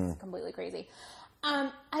children. And it's completely crazy.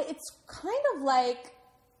 It's kind of like,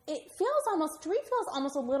 Dorit feels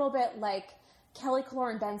almost a little bit like Kelly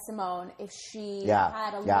Killoren Ben-Simone if she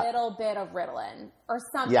had a little bit of Ritalin or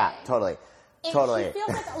something. Yeah, totally. Totally. She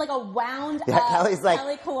feels like a wound up Kelly's like,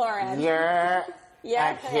 Kelly Killoren. You're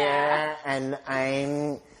up here, and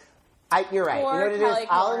you're right. Poor you know what it Kelly is?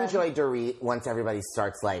 I'll Killoren. enjoy Dorit once everybody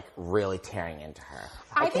starts, like, really tearing into her.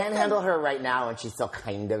 I think can't handle her right now, and she's still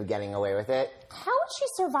kind of getting away with it. How would she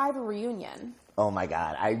survive a reunion? Oh, my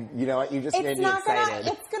God. You know what? You just made me excited.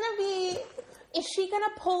 It's going to be... Is she going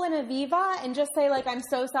to pull an Aviva and just say, like, I'm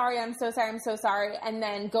so sorry, I'm so sorry, I'm so sorry, and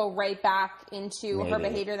then go right back into her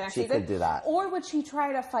behavior the next season? She could do that. Or would she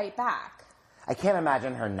try to fight back? I can't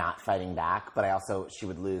imagine her not fighting back, but she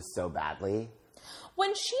would lose so badly.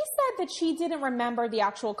 When she said that she didn't remember the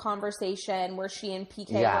actual conversation where she and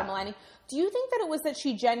PK were maligning, do you think that it was that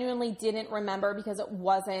she genuinely didn't remember because it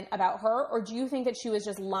wasn't about her? Or do you think that she was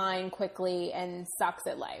just lying quickly and sucks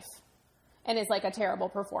at life and is like a terrible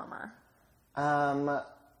performer?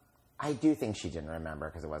 I do think she didn't remember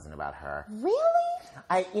because it wasn't about her. Really?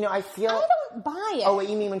 I don't buy it. Oh, wait,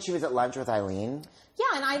 you mean when she was at lunch with Eileen? Yeah,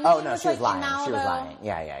 and Eileen she was lying. She was lying.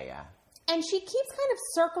 Yeah. And she keeps kind of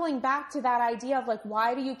circling back to that idea of, like,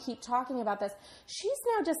 why do you keep talking about this? She's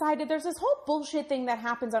now decided there's this whole bullshit thing that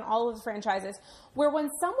happens on all of the franchises where when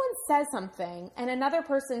someone says something and another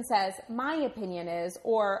person says, my opinion is,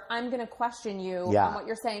 or I'm going to question you on what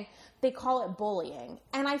you're saying, they call it bullying.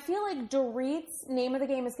 And I feel like Dorit's name of the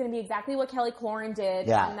game is going to be exactly what Kelly Killoren did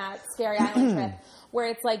on that Scary Island trip, where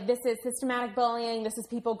it's like, this is systematic bullying, this is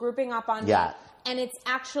people grouping up on me. And it's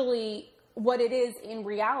actually... what it is in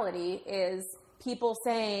reality is people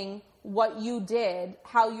saying what you did,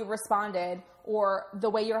 how you responded, or the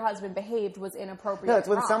way your husband behaved was inappropriate. No, it's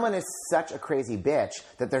when someone is such a crazy bitch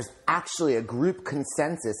that there's actually a group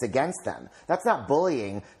consensus against them. That's not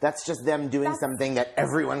bullying. That's just them doing something that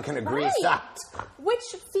everyone can agree sucked.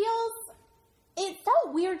 Which it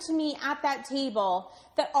felt weird to me at that table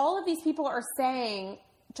that all of these people are saying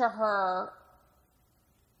to her,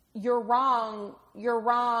 you're wrong.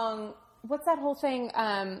 What's that whole thing?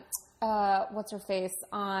 What's her face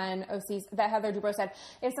on OC that Heather Dubrow said?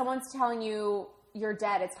 If someone's telling you you're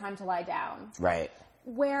dead, it's time to lie down. Right.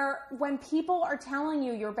 Where when people are telling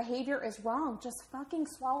you your behavior is wrong, just fucking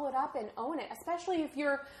swallow it up and own it. Especially if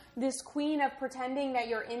you're this queen of pretending that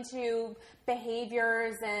you're into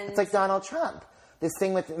behaviors and... It's like Donald Trump. This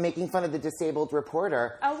thing with making fun of the disabled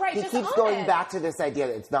reporter. Oh, right. He keeps going back to this idea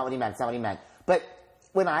that it's not what he meant, it's not what he meant. But...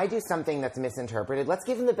 when I do something that's misinterpreted, let's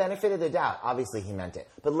give him the benefit of the doubt. Obviously, he meant it.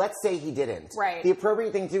 But let's say he didn't. Right. The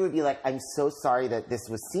appropriate thing to do would be like, I'm so sorry that this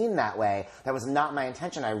was seen that way. That was not my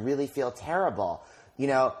intention. I really feel terrible. You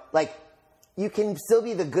know, like, you can still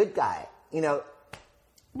be the good guy, you know.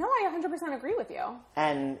 No, I 100% agree with you.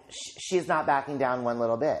 And she's not backing down one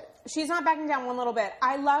little bit. She's not backing down one little bit.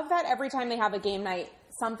 I love that every time they have a game night,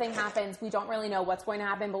 something happens. We don't really know what's going to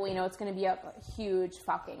happen, but we know it's going to be a huge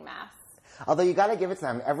fucking mess. Although you got to give it to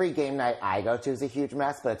them. Every game night I go to is a huge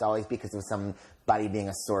mess, but it's always because of somebody being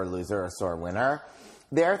a sore loser or a sore winner.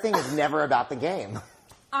 Their thing is never about the game.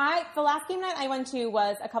 The last game night I went to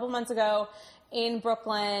was a couple months ago in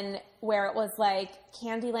Brooklyn, where it was like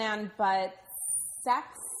Candyland, but sex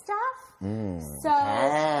stuff. So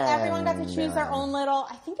everyone got to choose their own little,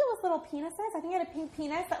 I think it was little penises. I think it had a pink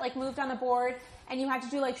penis that like moved on the board, and you had to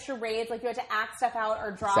do like charades, like you had to act stuff out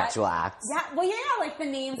or draw sexual acts. Yeah, well, like the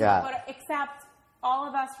names of the photo, except all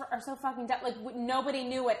of us are so fucking dumb. Like nobody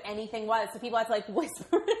knew what anything was, so people had to like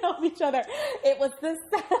whisper and help each other. It was the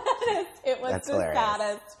saddest. It was That's the hilarious.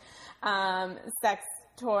 saddest sex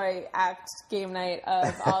toy act game night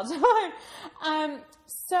of all time.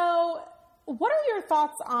 So. What are your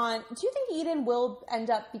thoughts on? Do you think Eden will end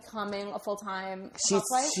up becoming a full-time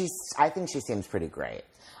housewife? I think she seems pretty great.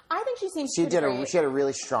 I think she seems pretty great. She had a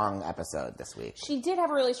really strong episode this week. She did have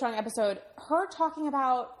a really strong episode. Her talking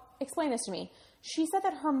about, explain this to me. She said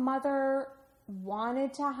that her mother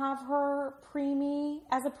wanted to have her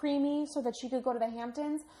as a preemie so that she could go to the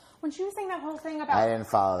Hamptons. When she was saying that whole thing about I didn't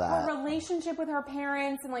follow that. her relationship with her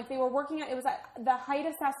parents and like they were working out, it was at the height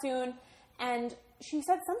of Sassoon, and she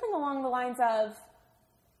said something along the lines of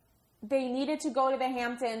they needed to go to the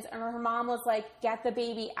Hamptons and her mom was like, get the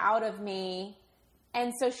baby out of me.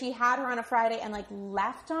 And so she had her on a Friday and like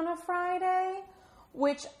left on a Friday,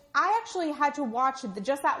 which I actually had to watch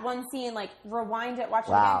just that one scene, like rewind it, watch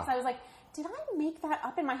it again. Because I was like, did I make that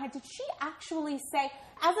up in my head? Did she actually say,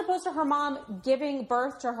 as opposed to her mom giving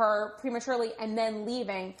birth to her prematurely and then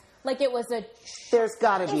leaving, Like it was a... There's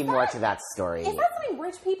got to be more to that story. Is that something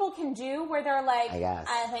rich people can do where they're like, I guess.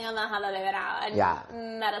 I think I'm not how to live it out. And yeah.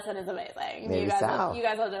 medicine is amazing. Maybe you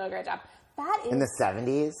guys will do a great job. That is... In the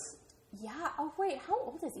 70s? Yeah. Oh, wait. How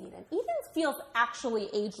old is Eden? Eden feels actually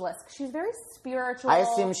ageless. She's very spiritual. I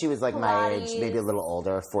assume she was like Pilates. my age, maybe a little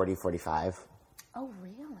older, 40, 45. Oh,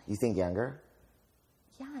 really? You think younger?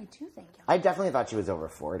 Yeah, I do think younger. I definitely thought she was over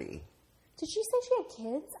 40. Did she say she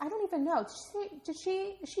had kids? I don't even know.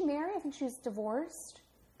 Is she married? I think she was divorced.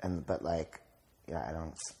 But like, yeah, I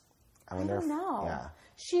wonder. I don't know. Yeah.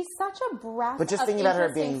 She's such a breath But just of thinking about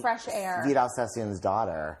her being fresh air. Vidal Sassoon's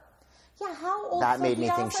daughter. Yeah, how old? That so made me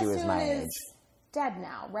Vidal think she was Sassoon my is age. Dead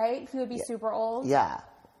now, right? He would be super old. Yeah,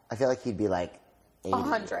 I feel like he'd be like 80.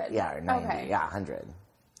 100. Yeah, or 90. Okay. Yeah, 100.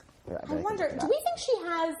 I wonder, do we think she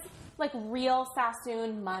has like real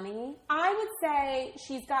Sassoon money? I would say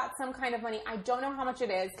she's got some kind of money. I don't know how much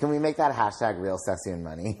it is. Can we make that hashtag real Sassoon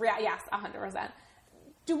money? Yes, 100%.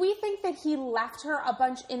 Do we think that he left her a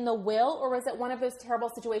bunch in the will, or was it one of those terrible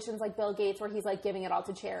situations like Bill Gates where he's like giving it all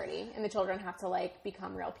to charity and the children have to like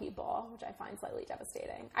become real people, which I find slightly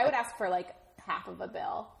devastating. I would ask for like half of a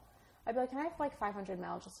bill. I'd be like, can I have like 500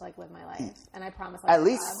 mil just to like live my life? And I promise. At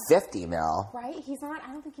least 50 mil. Right? He's not.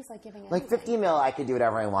 I don't think he's like giving it. Like 50 mil, I could do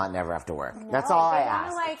whatever I want, never have to work. No, that's all I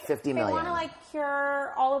ask. Like, 50 million. They want to like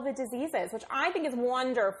cure all of the diseases, which I think is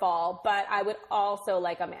wonderful. But I would also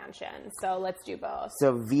like a mansion. So let's do both.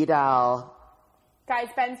 So Vidal. Guys,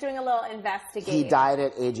 Ben's doing a little investigating. He died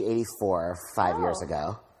at age 84 5 years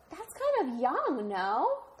ago. That's kind of young, no?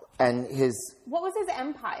 And his... What was his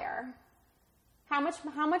empire? How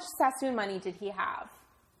much Sassoon money did he have?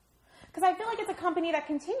 Because I feel like it's a company that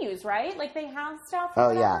continues, right? Like they have stuff.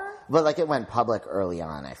 Oh, yeah. But like it went public early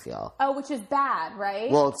on, I feel. Oh, which is bad,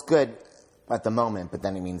 right? Well, it's good at the moment, but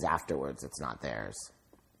then it means afterwards it's not theirs.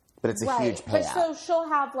 But it's a huge payout. But so she'll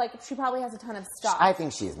have like, she probably has a ton of stuff. I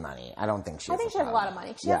think she has money. I don't think she has I think she has a lot of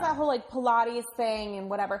money. She has that whole like Pilates thing and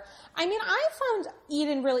whatever. I mean, I found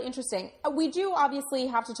Eden really interesting. We do obviously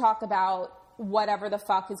have to talk about whatever the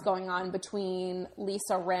fuck is going on between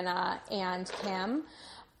Lisa Rinna and Kim.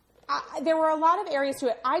 There were a lot of areas to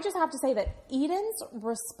it. I just have to say that Eden's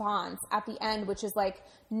response at the end, which is like,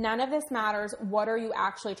 none of this matters. What are you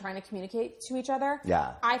actually trying to communicate to each other?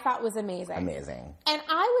 Yeah. I thought was amazing. Amazing. And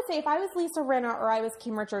I would say if I was Lisa Rinna or I was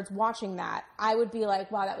Kim Richards watching that, I would be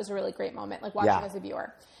like, wow, that was a really great moment. Like watching as a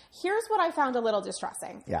viewer. Here's what I found a little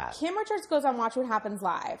distressing. Yeah. Kim Richards goes on Watch What Happens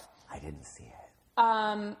Live. I didn't see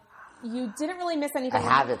it. You didn't really miss anything. I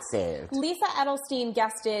have it saved. Lisa Edelstein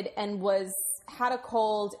guested and had a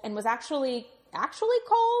cold and was actually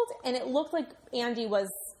cold, and it looked like Andy was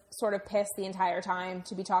sort of pissed the entire time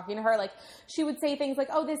to be talking to her. Like she would say things like,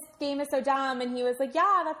 "Oh, this game is so dumb," and he was like,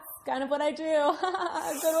 "Yeah, that's kind of what I do."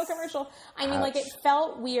 Go to a commercial. I mean, like it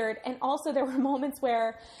felt weird, and also there were moments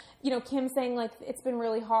where, you know, Kim saying like, it's been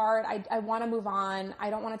really hard. I want to move on. I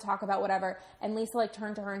don't want to talk about whatever. And Lisa like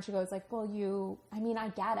turned to her and she goes like, well, I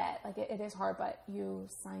get it. Like it is hard, but you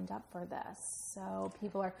signed up for this. So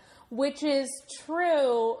people are, which is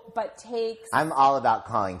true, but takes. I'm all about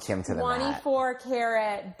calling Kim to the 24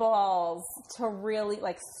 karat balls to really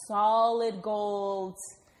like solid gold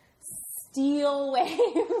steel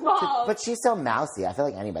wave balls. But she's so mousy. I feel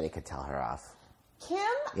like anybody could tell her off. Kim,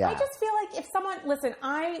 yeah. I just feel like if someone listen,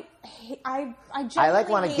 I like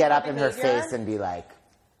want to get up in her face and be like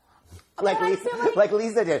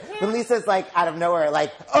Lisa did. Kim, when Lisa's like out of nowhere,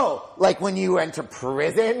 like, oh, like when you went to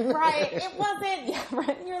prison, right? It wasn't,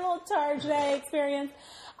 right? Your little Tarjay experience.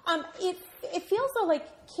 It feels though like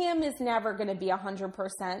Kim is never going to be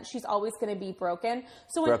 100%. She's always going to be broken.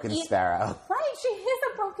 So broken sparrow. Right, she is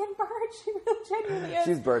a broken bird. She really genuinely is.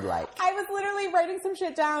 She's bird-like. I was literally writing some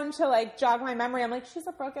shit down to like jog my memory. I'm like, she's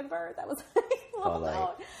a broken bird. That was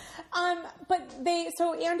like,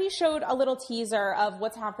 so Andy showed a little teaser of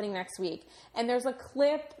what's happening next week, and there's a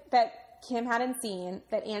clip that Kim hadn't seen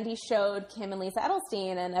that Andy showed Kim and Lisa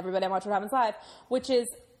Edelstein and everybody on Watch What Happens Live, which is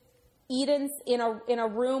Eden's in a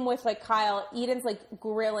room with like Kyle. Eden's like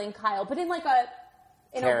grilling Kyle, but in like a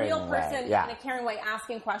real person, in a caring way,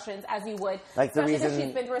 asking questions as you would. Like the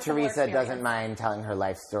reason Teresa doesn't mind telling her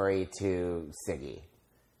life story to Siggy,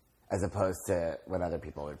 as opposed to what other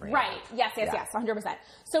people would bring. Right. up. Yes, 100%.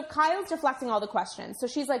 So Kyle's deflecting all the questions. So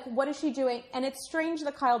she's like, what is she doing? And it's strange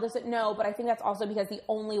that Kyle doesn't know, but I think that's also because the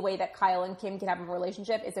only way that Kyle and Kim can have a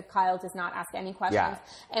relationship is if Kyle does not ask any questions.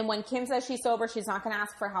 Yeah. And when Kim says she's sober, she's not going to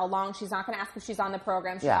ask for how long. She's not going to ask if she's on the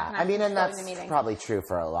program. She's not going to ask if she's that's probably true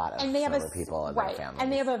for a lot of sober people in their families. And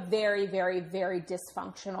they have a very, very, very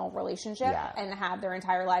dysfunctional relationship and have their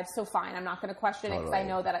entire lives. So fine, I'm not going to question it because I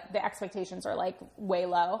know that the expectations are like way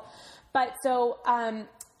low. But so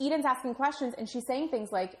Eden's asking questions and she's saying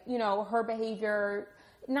things like, you know, her behavior,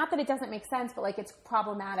 not that it doesn't make sense, but like it's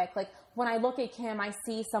problematic. Like when I look at Kim, I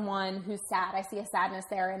see someone who's sad. I see a sadness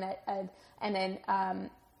there and then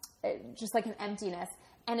just like an emptiness.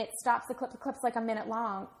 And it stops, the clip's like a minute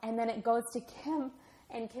long. And then it goes to Kim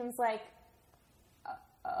and Kim's like,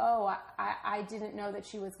 oh, I didn't know that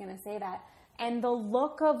she was going to say that. And the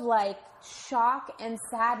look of like shock and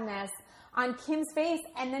sadness on Kim's face.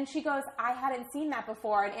 And then she goes, I hadn't seen that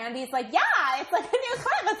before. And Andy's like, yeah, it's like a new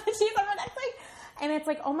clip. She's over next week. And it's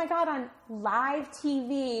like, oh my God, on live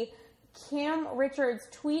TV, Kim Richards,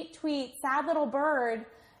 tweet, sad little bird,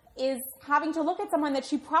 is having to look at someone that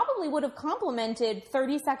she probably would have complimented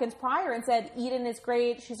 30 seconds prior and said, Eden is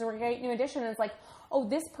great, she's a great new addition. And it's like, oh,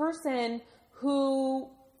 this person who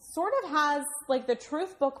sort of has like the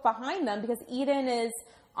truth book behind them, because Eden is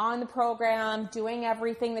on the program doing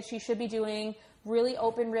everything that she should be doing, really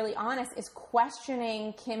open, really honest, is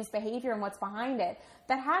questioning Kim's behavior and what's behind it.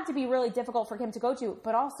 That had to be really difficult for Kim to go to,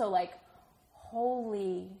 but also like,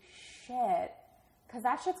 holy shit, because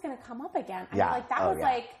that shit's going to come up again. I mean, like that was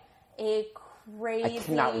like a crazy... I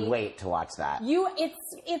cannot wait to watch that.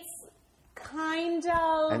 It's kind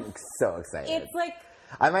of... I'm so excited. It's like...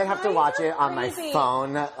 I might have to watch it on my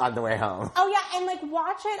phone on the way home. Oh yeah, and like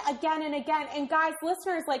watch it again and again. And guys,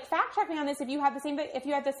 listeners, like fact check me on this if you had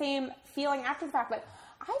the same feeling after the fact. But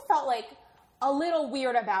I felt like a little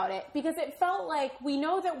weird about it because it felt like we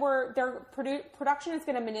know that their production is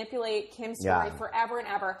going to manipulate Kim's story forever and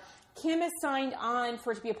ever. Kim is signed on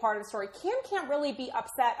for it to be a part of the story. Kim can't really be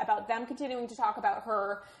upset about them continuing to talk about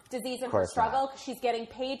her disease and her struggle because she's getting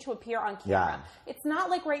paid to appear on camera. Yeah. It's not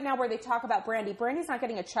like right now where they talk about Brandi. Brandi's not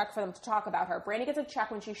getting a check for them to talk about her. Brandi gets a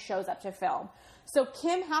check when she shows up to film. So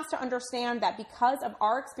Kim has to understand that because of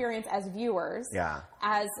our experience as viewers,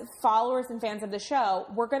 as followers and fans of the show,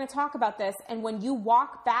 we're going to talk about this. And when you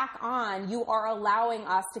walk back on, you are allowing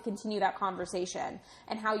us to continue that conversation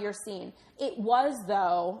and how you're seen. It was,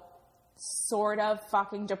 though, sort of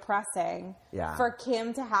fucking depressing for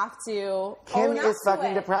Kim to have to Kim is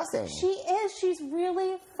fucking depressing. She is. She's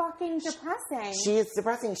really fucking depressing. She is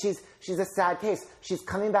depressing. She's a sad case. She's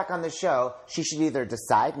coming back on the show. She should either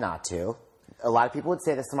decide not to. A lot of people would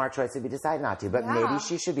say the smart choice would be decide not to, but maybe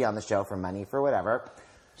she should be on the show for money, for whatever.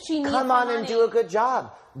 Come on and do a good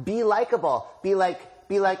job. Be likable. Be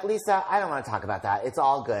like, Lisa, I don't want to talk about that. It's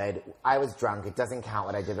all good. I was drunk. It doesn't count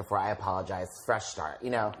what I did before. I apologize. Fresh start,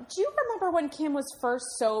 you know? Do you remember when Kim was first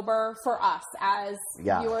sober for us as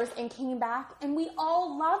viewers and came back? And we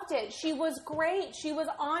all loved it. She was great. She was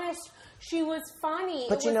honest. She was funny.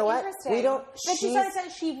 But you know what? We don't... Then she started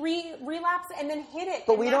saying she relapsed and then hit it.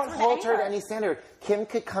 But we don't hold her to any standard. Kim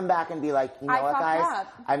could come back and be like, you know what, guys?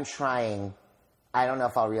 I'm trying... I don't know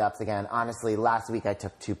if I'll relapse again. Honestly, last week I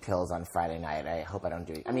took 2 pills on Friday night. I hope I don't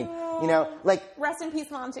do it. I mean, you know, like... Rest in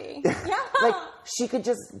peace, Monty. Yeah. Like, she could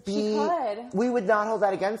just be... She could. We would not hold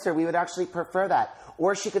that against her. We would actually prefer that.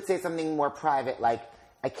 Or she could say something more private, like,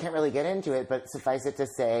 I can't really get into it, but suffice it to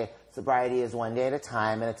say, sobriety is one day at a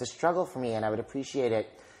time, and it's a struggle for me, and I would appreciate it.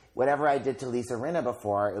 Whatever I did to Lisa Rinna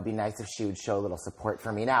before, it would be nice if she would show a little support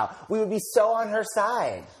for me now. We would be so on her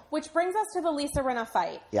side. Which brings us to the Lisa Rinna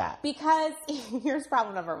fight. Yeah. Because here's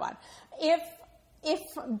problem number 1. If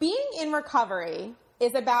being in recovery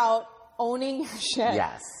is about owning your shit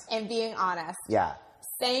and being honest,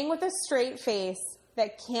 saying with a straight face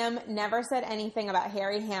that Kim never said anything about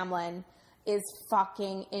Harry Hamlin is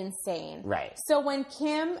fucking insane. Right. So when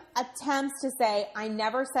Kim attempts to say, I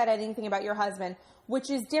never said anything about your husband, which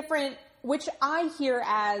is different, which I hear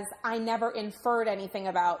as I never inferred anything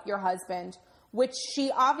about your husband, which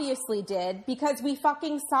she obviously did because we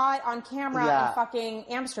fucking saw it on camera in fucking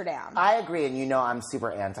Amsterdam. I agree, and you know I'm super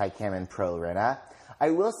anti-Kim and pro-Rinna.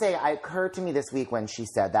 I will say, it occurred to me this week when she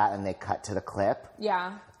said that and they cut to the clip.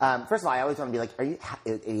 Yeah. First of all, I always want to be like, are you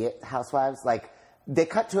idiot housewives? Like, they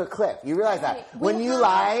cut to a clip. You realize that. When you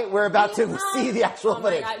lie, we're about to see the actual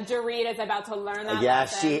footage. Oh my God, Dorit is about to learn that.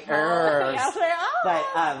 Yes, she is.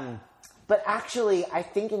 But actually, I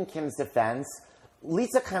think in Kim's defense,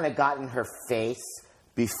 Lisa kind of got in her face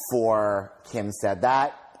before Kim said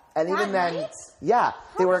that. And even then,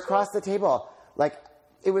 they were across the table. Like,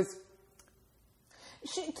 it was...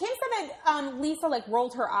 Kim said that Lisa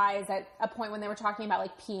rolled her eyes at a point when they were talking about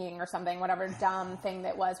peeing or something, whatever dumb thing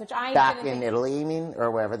that was, which I back in Italy, you mean, or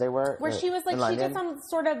wherever they were, where she was she did some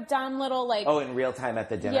sort of dumb little in real time at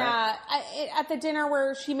the dinner, at the dinner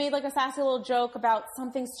where she made a sassy little joke about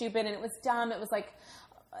something stupid and it was dumb. It was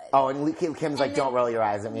and Kim's don't roll your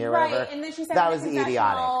eyes at me or whatever. And then she said that was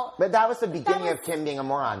idiotic. But that was the beginning of Kim being a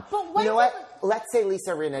moron. But you know what? Let's say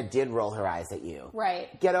Lisa Rinna did roll her eyes at you.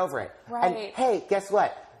 Right. Get over it. Right. And hey, guess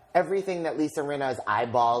what? everything that Lisa Rinna's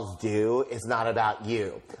eyeballs do is not about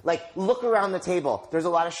you. Like, look around the table. There's a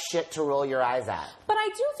lot of shit to roll your eyes at. But I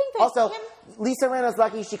do think that also, Lisa Rinna's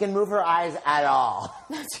lucky she can move her eyes at all.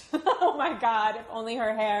 Oh my God, if only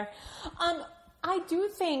her hair. I do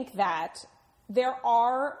think that there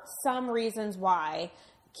are some reasons why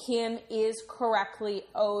Kim is correctly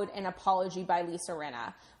owed an apology by Lisa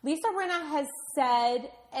Rinna. Lisa Rinna has said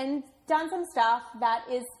and done some stuff that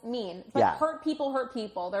is mean. But hurt people.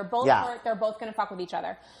 They're both hurt. They're both going to fuck with each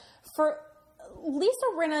other. For Lisa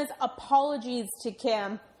Rinna's apologies to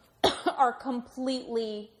Kim are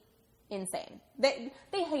completely insane. They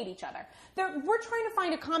hate each other. We're trying to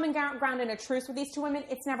find a common ground and a truce with these two women.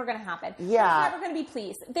 It's never going to happen. Yeah. It's never going to be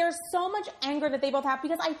pleased. There's so much anger that they both have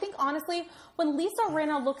because I think, honestly, when Lisa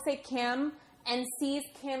Rinna looks at Kim and sees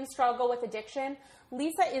Kim struggle with addiction,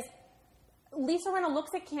 Lisa Rinna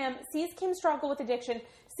looks at Kim, sees Kim struggle with addiction,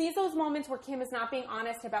 sees those moments where Kim is not being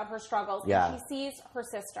honest about her struggles, and she sees her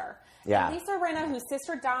sister. Yeah. And Lisa Rinna, whose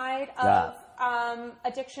sister died of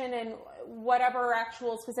addiction and whatever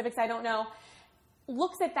actual specifics, I don't know,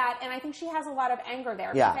 looks at that, and I think she has a lot of anger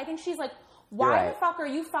there. Yeah. Because I think she's like, why the fuck are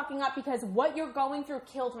you fucking up? Because what you're going through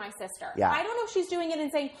killed my sister. Yeah. I don't know if she's doing it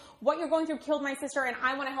and saying, what you're going through killed my sister and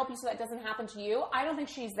I want to help you so that doesn't happen to you. I don't think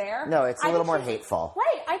she's there. No, it's a little more hateful.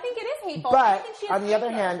 Right. I think it is hateful. But I think she on the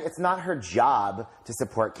other hand, it's not her job to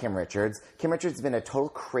support Kim Richards. Kim Richards has been a total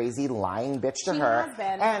crazy lying bitch to her. She has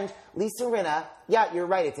been. And Lisa Rinna, yeah, you're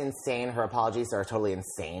right. It's insane. Her apologies are totally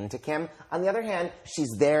insane to Kim. On the other hand,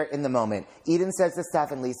 she's there in the moment. Eden says this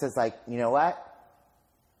stuff and Lisa's like, you know what?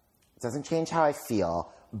 Doesn't change how I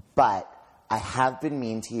feel, but I have been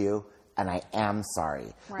mean to you, and I am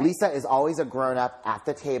sorry. Right. Lisa is always a grown-up at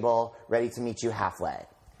the table, ready to meet you halfway.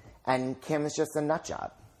 And Kim is just a nut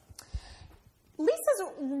job. Lisa's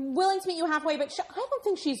willing to meet you halfway, but I don't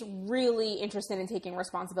think she's really interested in taking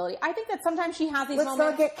responsibility. I think that sometimes she has these moments...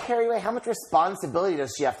 Let's not get carried away. How much responsibility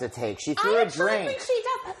does she have to take? She threw a drink. I think she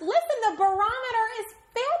does. Listen, the barometer is...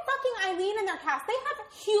 They have fucking Eileen in their cast. They have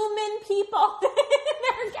human people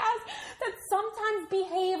in their cast that sometimes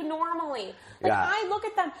behave normally. Like, I look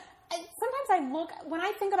at them... Sometimes when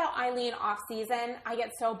I think about Eileen off season, I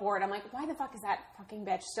get so bored. I'm like, why the fuck is that fucking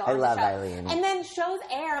bitch still on the show? I love Eileen. And then shows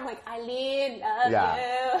air, I'm like, Eileen, love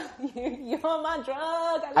you. You're my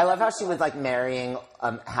drug. I love how she was like marrying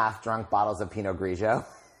half-drunk bottles of Pinot Grigio.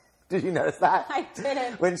 Did you notice that? I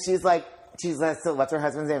didn't. When she's like, so what's her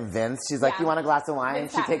husband's name? Vince. She's like, you want a glass of wine?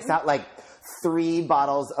 Vince she takes out like 3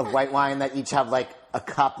 bottles of white wine that each have like a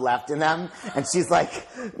cup left in them, and she's like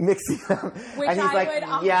mixing them. Which and he's like,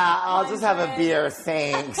 I'll just have a beer,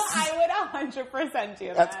 thanks. I would 100%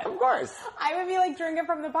 do that. Of course. I would be like drinking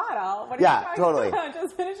from the bottle. What are you talking totally. About?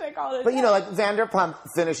 Just finish it, call it. But you know, like Vanderpump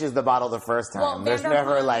finishes the bottle the first time. Well, there's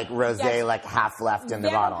never like rosé like half left in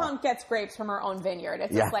the bottle. Vanderpump gets grapes from her own vineyard.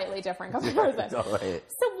 It's a slightly different comparison. Totally.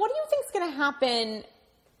 So what do you think's going to happen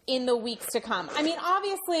in the weeks to come? I mean,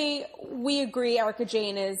 obviously, we agree Erika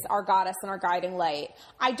Jayne is our goddess and our guiding light.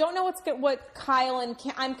 I don't know what Kyle and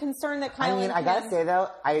Kim... I'm concerned that Kyle and Kim... I gotta say, though,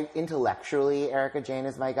 intellectually, Erika Jayne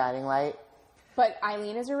is my guiding light. But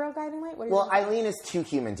Eileen is your real guiding light? Well, Eileen is too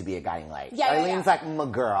human to be a guiding light. Eileen's like my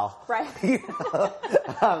girl. Right. You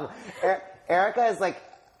know? Erika is like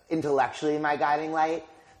intellectually my guiding light.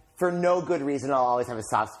 For no good reason, I'll always have a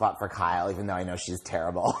soft spot for Kyle, even though I know she's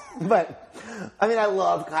terrible. But, I mean, I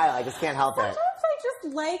love Kyle. I just can't help it. Sometimes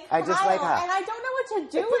I just like Kyle, and I don't know what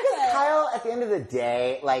to do with it. Because Kyle, at the end of the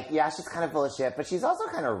day, like, yeah, she's kind of full of shit, but she's also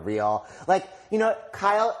kind of real. Like, you know,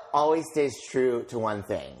 Kyle always stays true to one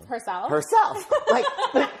thing. Herself. Like,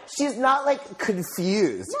 she's not, like,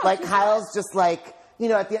 confused. No, like, Kyle's just, like... You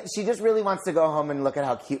know, at the end, she just really wants to go home and look at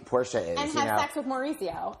how cute Portia is. And have sex with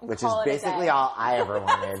Mauricio. Which is basically all I ever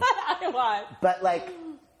wanted. That's what I want. But, like,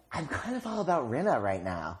 I'm kind of all about Rinna right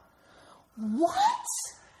now. What?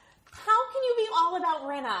 How can you be all about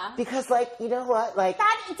Rinna? Because, like, you know what? Like...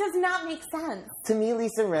 That does not make sense. To me,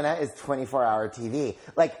 Lisa Rinna is 24-hour TV.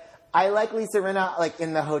 Like, I like Lisa Rinna, like,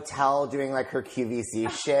 in the hotel doing, like, her QVC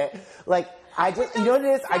shit. Like, I just... You know what it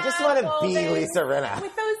is? I just want to be Lisa Rinna.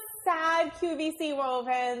 With those sad QVC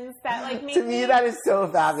wovens that like make to me that is so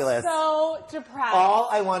fabulous. So depressed. All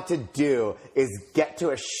I want to do is get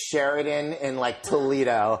to a Sheraton in like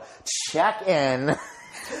Toledo, check in, to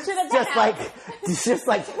the just like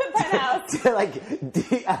to the penthouse.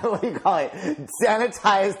 What do you call it?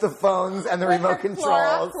 Sanitize the phones and the remote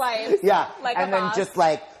controls. Wipes, yeah, like and then just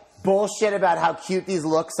like bullshit about how cute these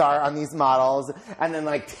looks are on these models, and then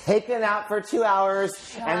like take them out for 2 hours,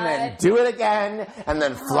 and then do it again, and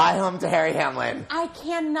then fly home to Harry Hamlin. I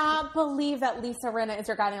cannot believe that Lisa Rinna is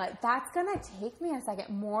your guiding light. That's gonna take me a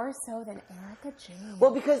second, more so than Erika Jayne.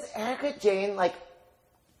 Well, because Erika Jayne, like,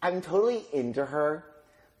 I'm totally into her,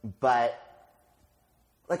 but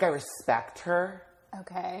like I respect her.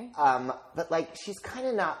 Okay. But like she's kind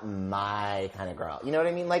of not my kind of girl. You know what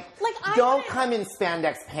I mean? Like don't come in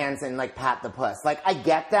spandex pants and like pat the puss. Like I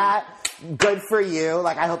get that. Good for you.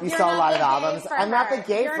 Like I hope you saw a lot of albums. I'm not the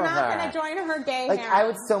gay for her. You're not going to join her gay. Like I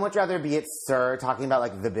would so much rather be at SUR talking about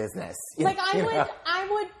like the business. Like I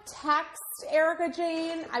would text Erika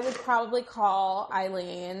Jayne. I would probably call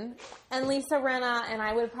Eileen and Lisa Rinna, and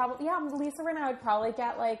I would probably Lisa Rinna. I would probably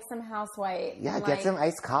get like some House White. Yeah, get some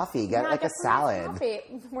iced coffee. Get like a salad.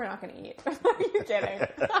 We're not going to eat. Are you kidding?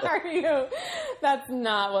 Are you? That's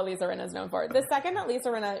not what Lisa Rinna is known for. The second that Lisa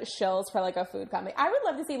Rinna shills for like a food company, I would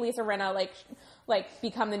love to see Lisa Rinna like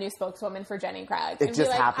become the new spokeswoman for Jenny Craig. It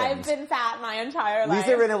just happened. I've been fat my entire life.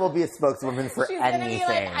 Lisa Rinna will be a spokeswoman for She's anything. She's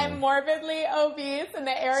going to be like, I'm morbidly obese in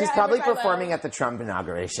the area. She's probably performing at the Trump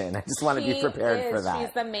inauguration. I just want to be prepared for that.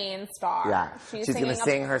 She's the main star. Yeah. She's going to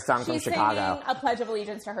sing her song from Chicago. She's singing a Pledge of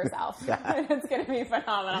Allegiance to herself. It's going to be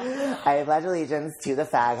phenomenal. I pledge allegiance to the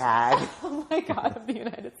fag hag. Oh my God, of the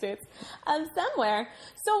United States. Somewhere.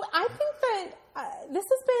 So I think that this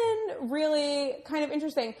has been really kind of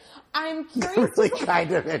interesting. I'm curious. Really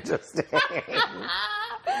kind of interesting.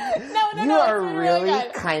 No. You are really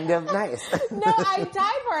kind of nice. No, I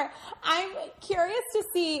died for it. I'm curious to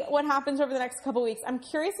see what happens over the next couple weeks. I'm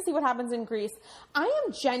curious to see what happens in Greece. I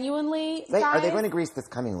am genuinely. Wait, guys, are they going to Greece this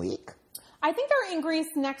coming week? I think they're in Greece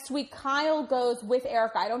next week. Kyle goes with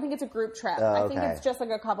Erika. I don't think it's a group trip. Oh, I think it's just like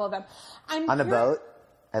a couple of them. On a boat?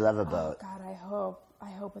 I love a boat. Oh, God,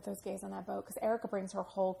 I hope with those gays on that boat, because Erika brings her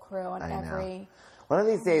whole crew on every... One of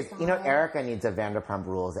these days, Erika needs a Vanderpump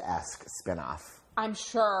Rules-esque spinoff. I'm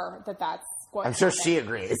sure that's going I'm sure she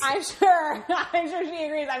agrees. I'm sure she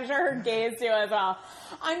agrees. I'm sure her gays do as well.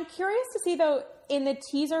 I'm curious to see, though, in the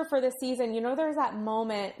teaser for this season, there's that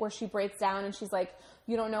moment where she breaks down and she's like,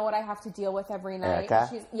 you don't know what I have to deal with every night. Erika?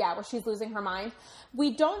 Where she's losing her mind.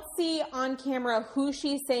 We don't see on camera who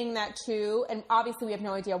she's saying that to, and obviously we have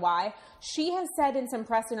no idea why. She has said in some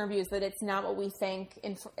press interviews that it's not what we think,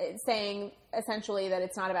 saying essentially that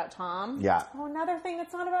it's not about Tom. Yeah. Oh, another thing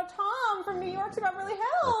that's not about Tom from New York to Beverly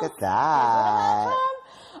Hills. Look at that.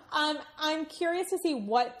 I'm curious to see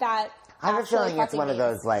what that I have a feeling it's one of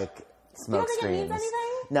those, like, smoke screens. It means anything?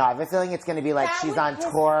 No, I have a feeling it's going to be like she's on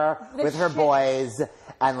tour with her boys,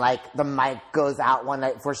 and like the mic goes out one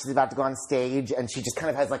night before she's about to go on stage, and she just kind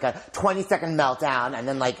of has like a 20-second meltdown, and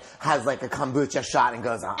then like has like a kombucha shot and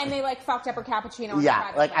goes on. And they like fucked up her cappuccino.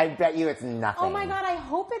 Yeah, like I bet you it's nothing. Oh my God, I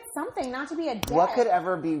hope it's something, not to be a dick. What could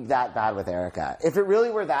ever be that bad with Erika? If it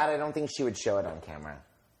really were that, I don't think she would show it on camera.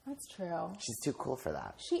 That's true. She's too cool for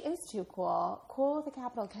that. She is too cool. Cool with a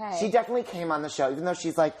capital K. She definitely came on the show, even though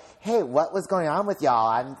she's like, hey, what was going on with y'all?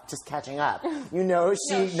 I'm just catching up. She knows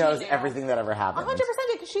everything that ever happened. 100%,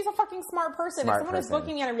 because she's a fucking smart person. If someone was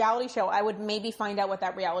booking me on a reality show, I would maybe find out what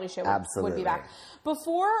that reality show would be back.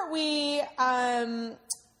 Before we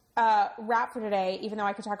wrap for today, even though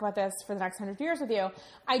I could talk about this for the next 100 years with you,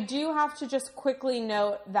 I do have to just quickly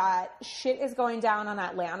note that shit is going down on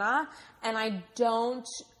Atlanta, and I don't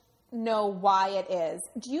know why it is.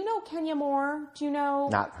 Do you know Kenya Moore? Do you know?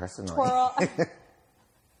 Not personally.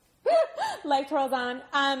 Life twirls on.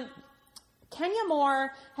 Kenya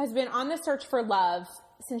Moore has been on the search for love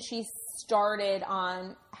since she started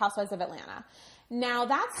on Housewives of Atlanta. Now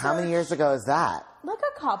that's how many years ago is that? Like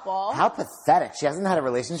a couple. How pathetic. She hasn't had a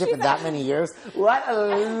relationship in that many years. What a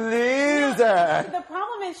loser. The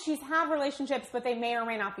problem is she's had relationships, but they may or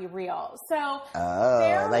may not be real. So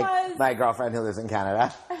my girlfriend who lives in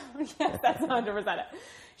Canada. Yes, that's 100% it.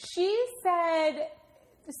 She said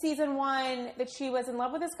season 1 that she was in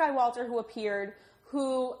love with this guy, Walter, who appeared,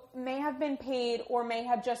 who may have been paid or may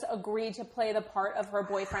have just agreed to play the part of her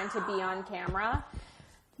boyfriend to be on camera.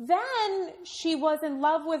 Then she was in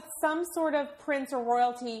love with some sort of prince or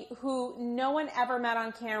royalty who no one ever met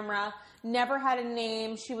on camera, never had a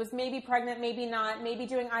name. She was maybe pregnant, maybe not, maybe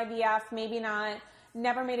doing IVF, maybe not.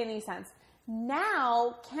 Never made any sense.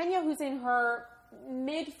 Now, Kenya, who's in her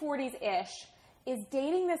mid-40s-ish, is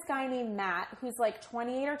dating this guy named Matt, who's like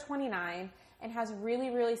 28 or 29, and has really,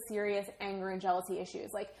 really serious anger and jealousy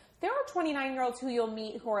issues. Like, there are 29-year-olds who you'll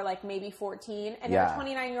meet who are like maybe 14, and there are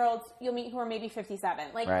 29-year-olds you'll meet who are maybe 57.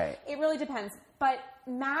 Like, It really depends. But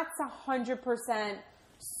Matt's 100%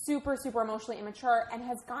 super, super emotionally immature and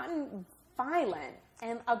has gotten violent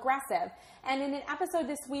and aggressive. And in an episode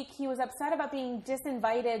this week, he was upset about being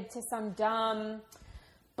disinvited to some dumb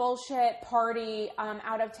bullshit party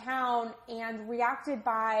out of town and reacted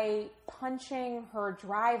by punching her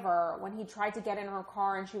driver when he tried to get in her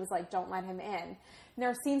car and she was like, don't let him in. And there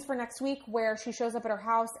are scenes for next week where she shows up at her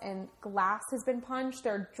house and glass has been punched.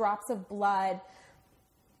 There are drops of blood.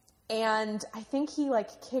 And I think he like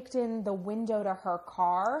kicked in the window to her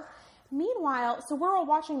car. Meanwhile, so we're all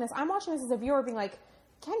watching this. I'm watching this as a viewer being like,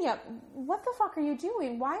 Kenya, what the fuck are you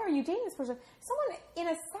doing? Why are you dating this person? Someone in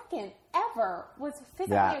a second ever was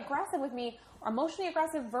physically aggressive with me, or emotionally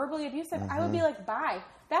aggressive, verbally abusive. I would be like, bye.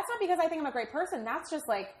 That's not because I think I'm a great person. That's just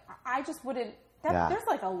like, I just wouldn't, there's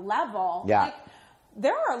like a level. Yeah. Like,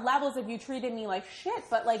 there are levels if you treated me like shit,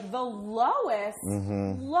 but like the lowest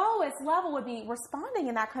level would be responding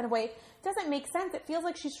in that kind of way. It doesn't make sense. It feels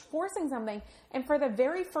like she's forcing something. And for the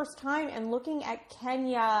very first time and looking at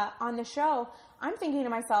Kenya on the show, I'm thinking to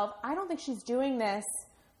myself, I don't think she's doing this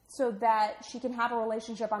so that she can have a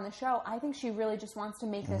relationship on the show. I think she really just wants to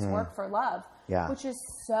make this work for love, which is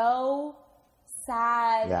so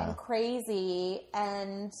sad and crazy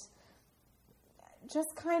and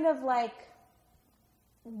just kind of like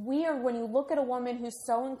weird when you look at a woman who's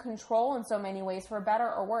so in control in so many ways, for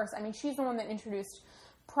better or worse. I mean, she's the one that introduced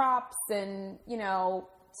props and, you know,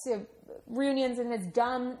 to reunions and has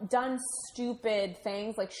done stupid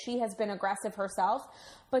things. Like, she has been aggressive herself.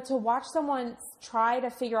 But to watch someone try to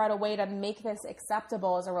figure out a way to make this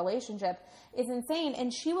acceptable as a relationship is insane.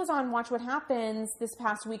 And she was on Watch What Happens this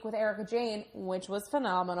past week with Erica Jane, which was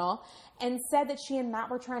phenomenal, and said that she and Matt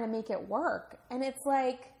were trying to make it work. And it's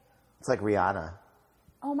like... It's like Rihanna.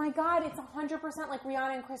 Oh my God, it's 100% like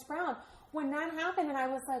Rihanna and Chris Brown. When that happened, and I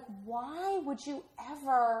was like, why would you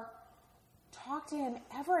ever talk to him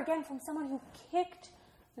ever again from someone who kicked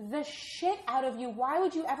the shit out of you? Why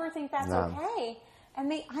would you ever think that's okay?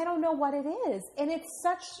 And I don't know what it is. And it's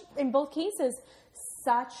such, in both cases,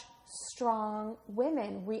 such strong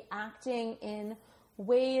women reacting in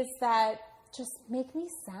ways that just make me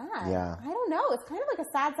sad. Yeah. I don't know. It's kind of like a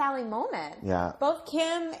Sad Sally moment. Yeah. Both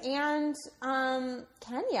Kim and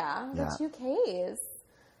Kenya, the two Ks.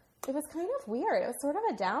 It was kind of weird. It was sort of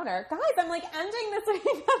a downer. Guys, I'm like ending this week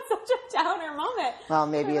on such a downer moment. Well,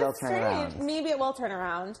 maybe it'll turn around. Maybe it will turn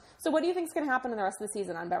around. So what do you think is going to happen in the rest of the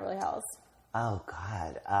season on Beverly Hills? Oh,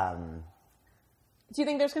 God. Do you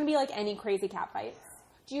think there's going to be like any crazy cat fights?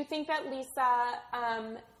 Do you think that Lisa,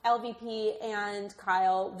 LVP, and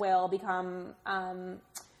Kyle will become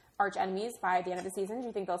arch enemies by the end of the season? Do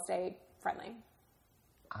you think they'll stay friendly?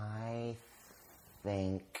 I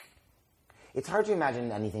think... It's hard to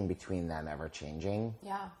imagine anything between them ever changing.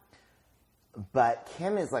 Yeah. But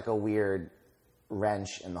Kim is like a weird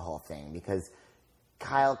wrench in the whole thing because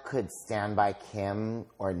Kyle could stand by Kim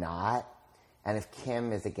or not. And if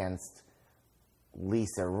Kim is against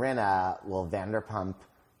Lisa Rinna, will Vanderpump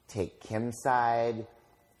take Kim's side?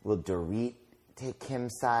 Will Dorit take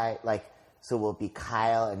Kim's side? Like, so will it be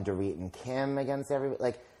Kyle and Dorit and Kim against everybody?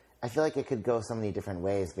 Like, I feel like it could go so many different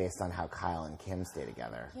ways based on how Kyle and Kim stay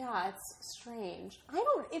together. Yeah, it's strange.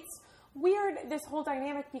 It's weird, this whole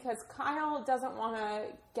dynamic, because Kyle doesn't want to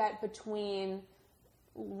get between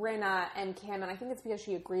Rinna and Kim, and I think it's because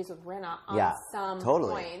she agrees with Rinna on some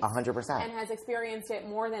points. 100%. And has experienced it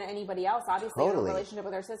more than anybody else, obviously, in a relationship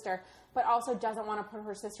with her sister, but also doesn't want to put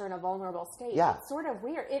her sister in a vulnerable state. Yeah. It's sort of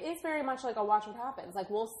weird. It is very much like a Watch What Happens.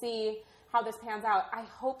 Like, we'll see how this pans out. I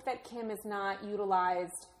hope that Kim is not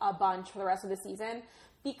utilized a bunch for the rest of the season,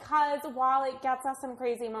 because while it gets us some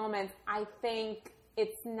crazy moments, I think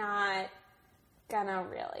it's not gonna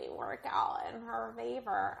really work out in her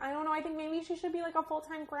favor. I don't know. I think maybe she should be like a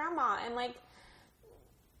full-time grandma and like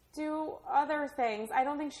do other things. I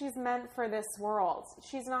don't think she's meant for this world.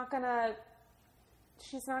 She's not gonna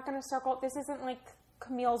circle. This isn't like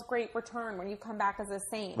Camille's Great Return when you come back as a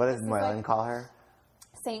saint. What does Moylan call her?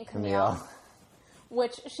 Saint Camille.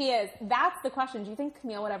 Which she is. That's the question. Do you think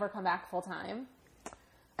Camille would ever come back full-time?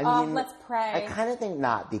 I mean, let's pray. I kind of think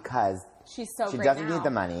not, because she doesn't need the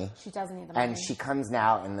money. She doesn't need the money. And she comes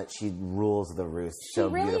now and that she rules the roost so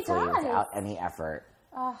really beautifully without any effort.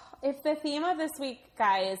 If the theme of this week,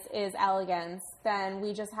 guys, is elegance, then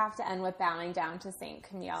we just have to end with bowing down to Saint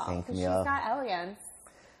Camille. Saint Camille. She's got elegance.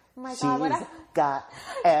 Oh my God, she's got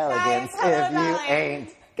elegance if you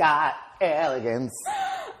ain't got elegance.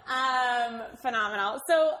 Phenomenal.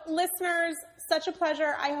 So, listeners, such a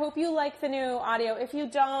pleasure. I hope you like the new audio. If you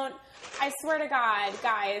don't, I swear to God,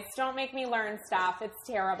 guys, don't make me learn stuff. It's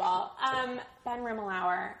terrible. Ben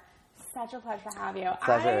Rimmelauer, such a pleasure to have you.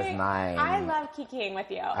 Pleasure is mine. I love kikiing with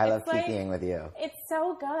you. I love kikiing with you. It's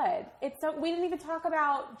so good. We didn't even talk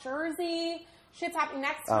about Jersey. Shit's happening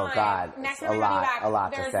next time. Oh, God. Next time I have you back. A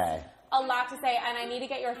lot to say. A lot to say, and I need to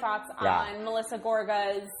get your thoughts on Melissa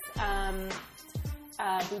Gorga's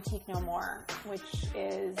Boutique No More, which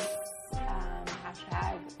is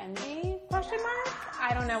 #envy ?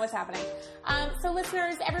 I don't know what's happening. So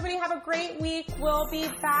listeners, everybody have a great week. We'll be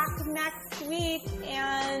back next week,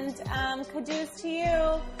 and caduce to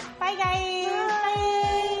you. Bye, guys.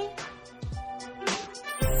 Bye.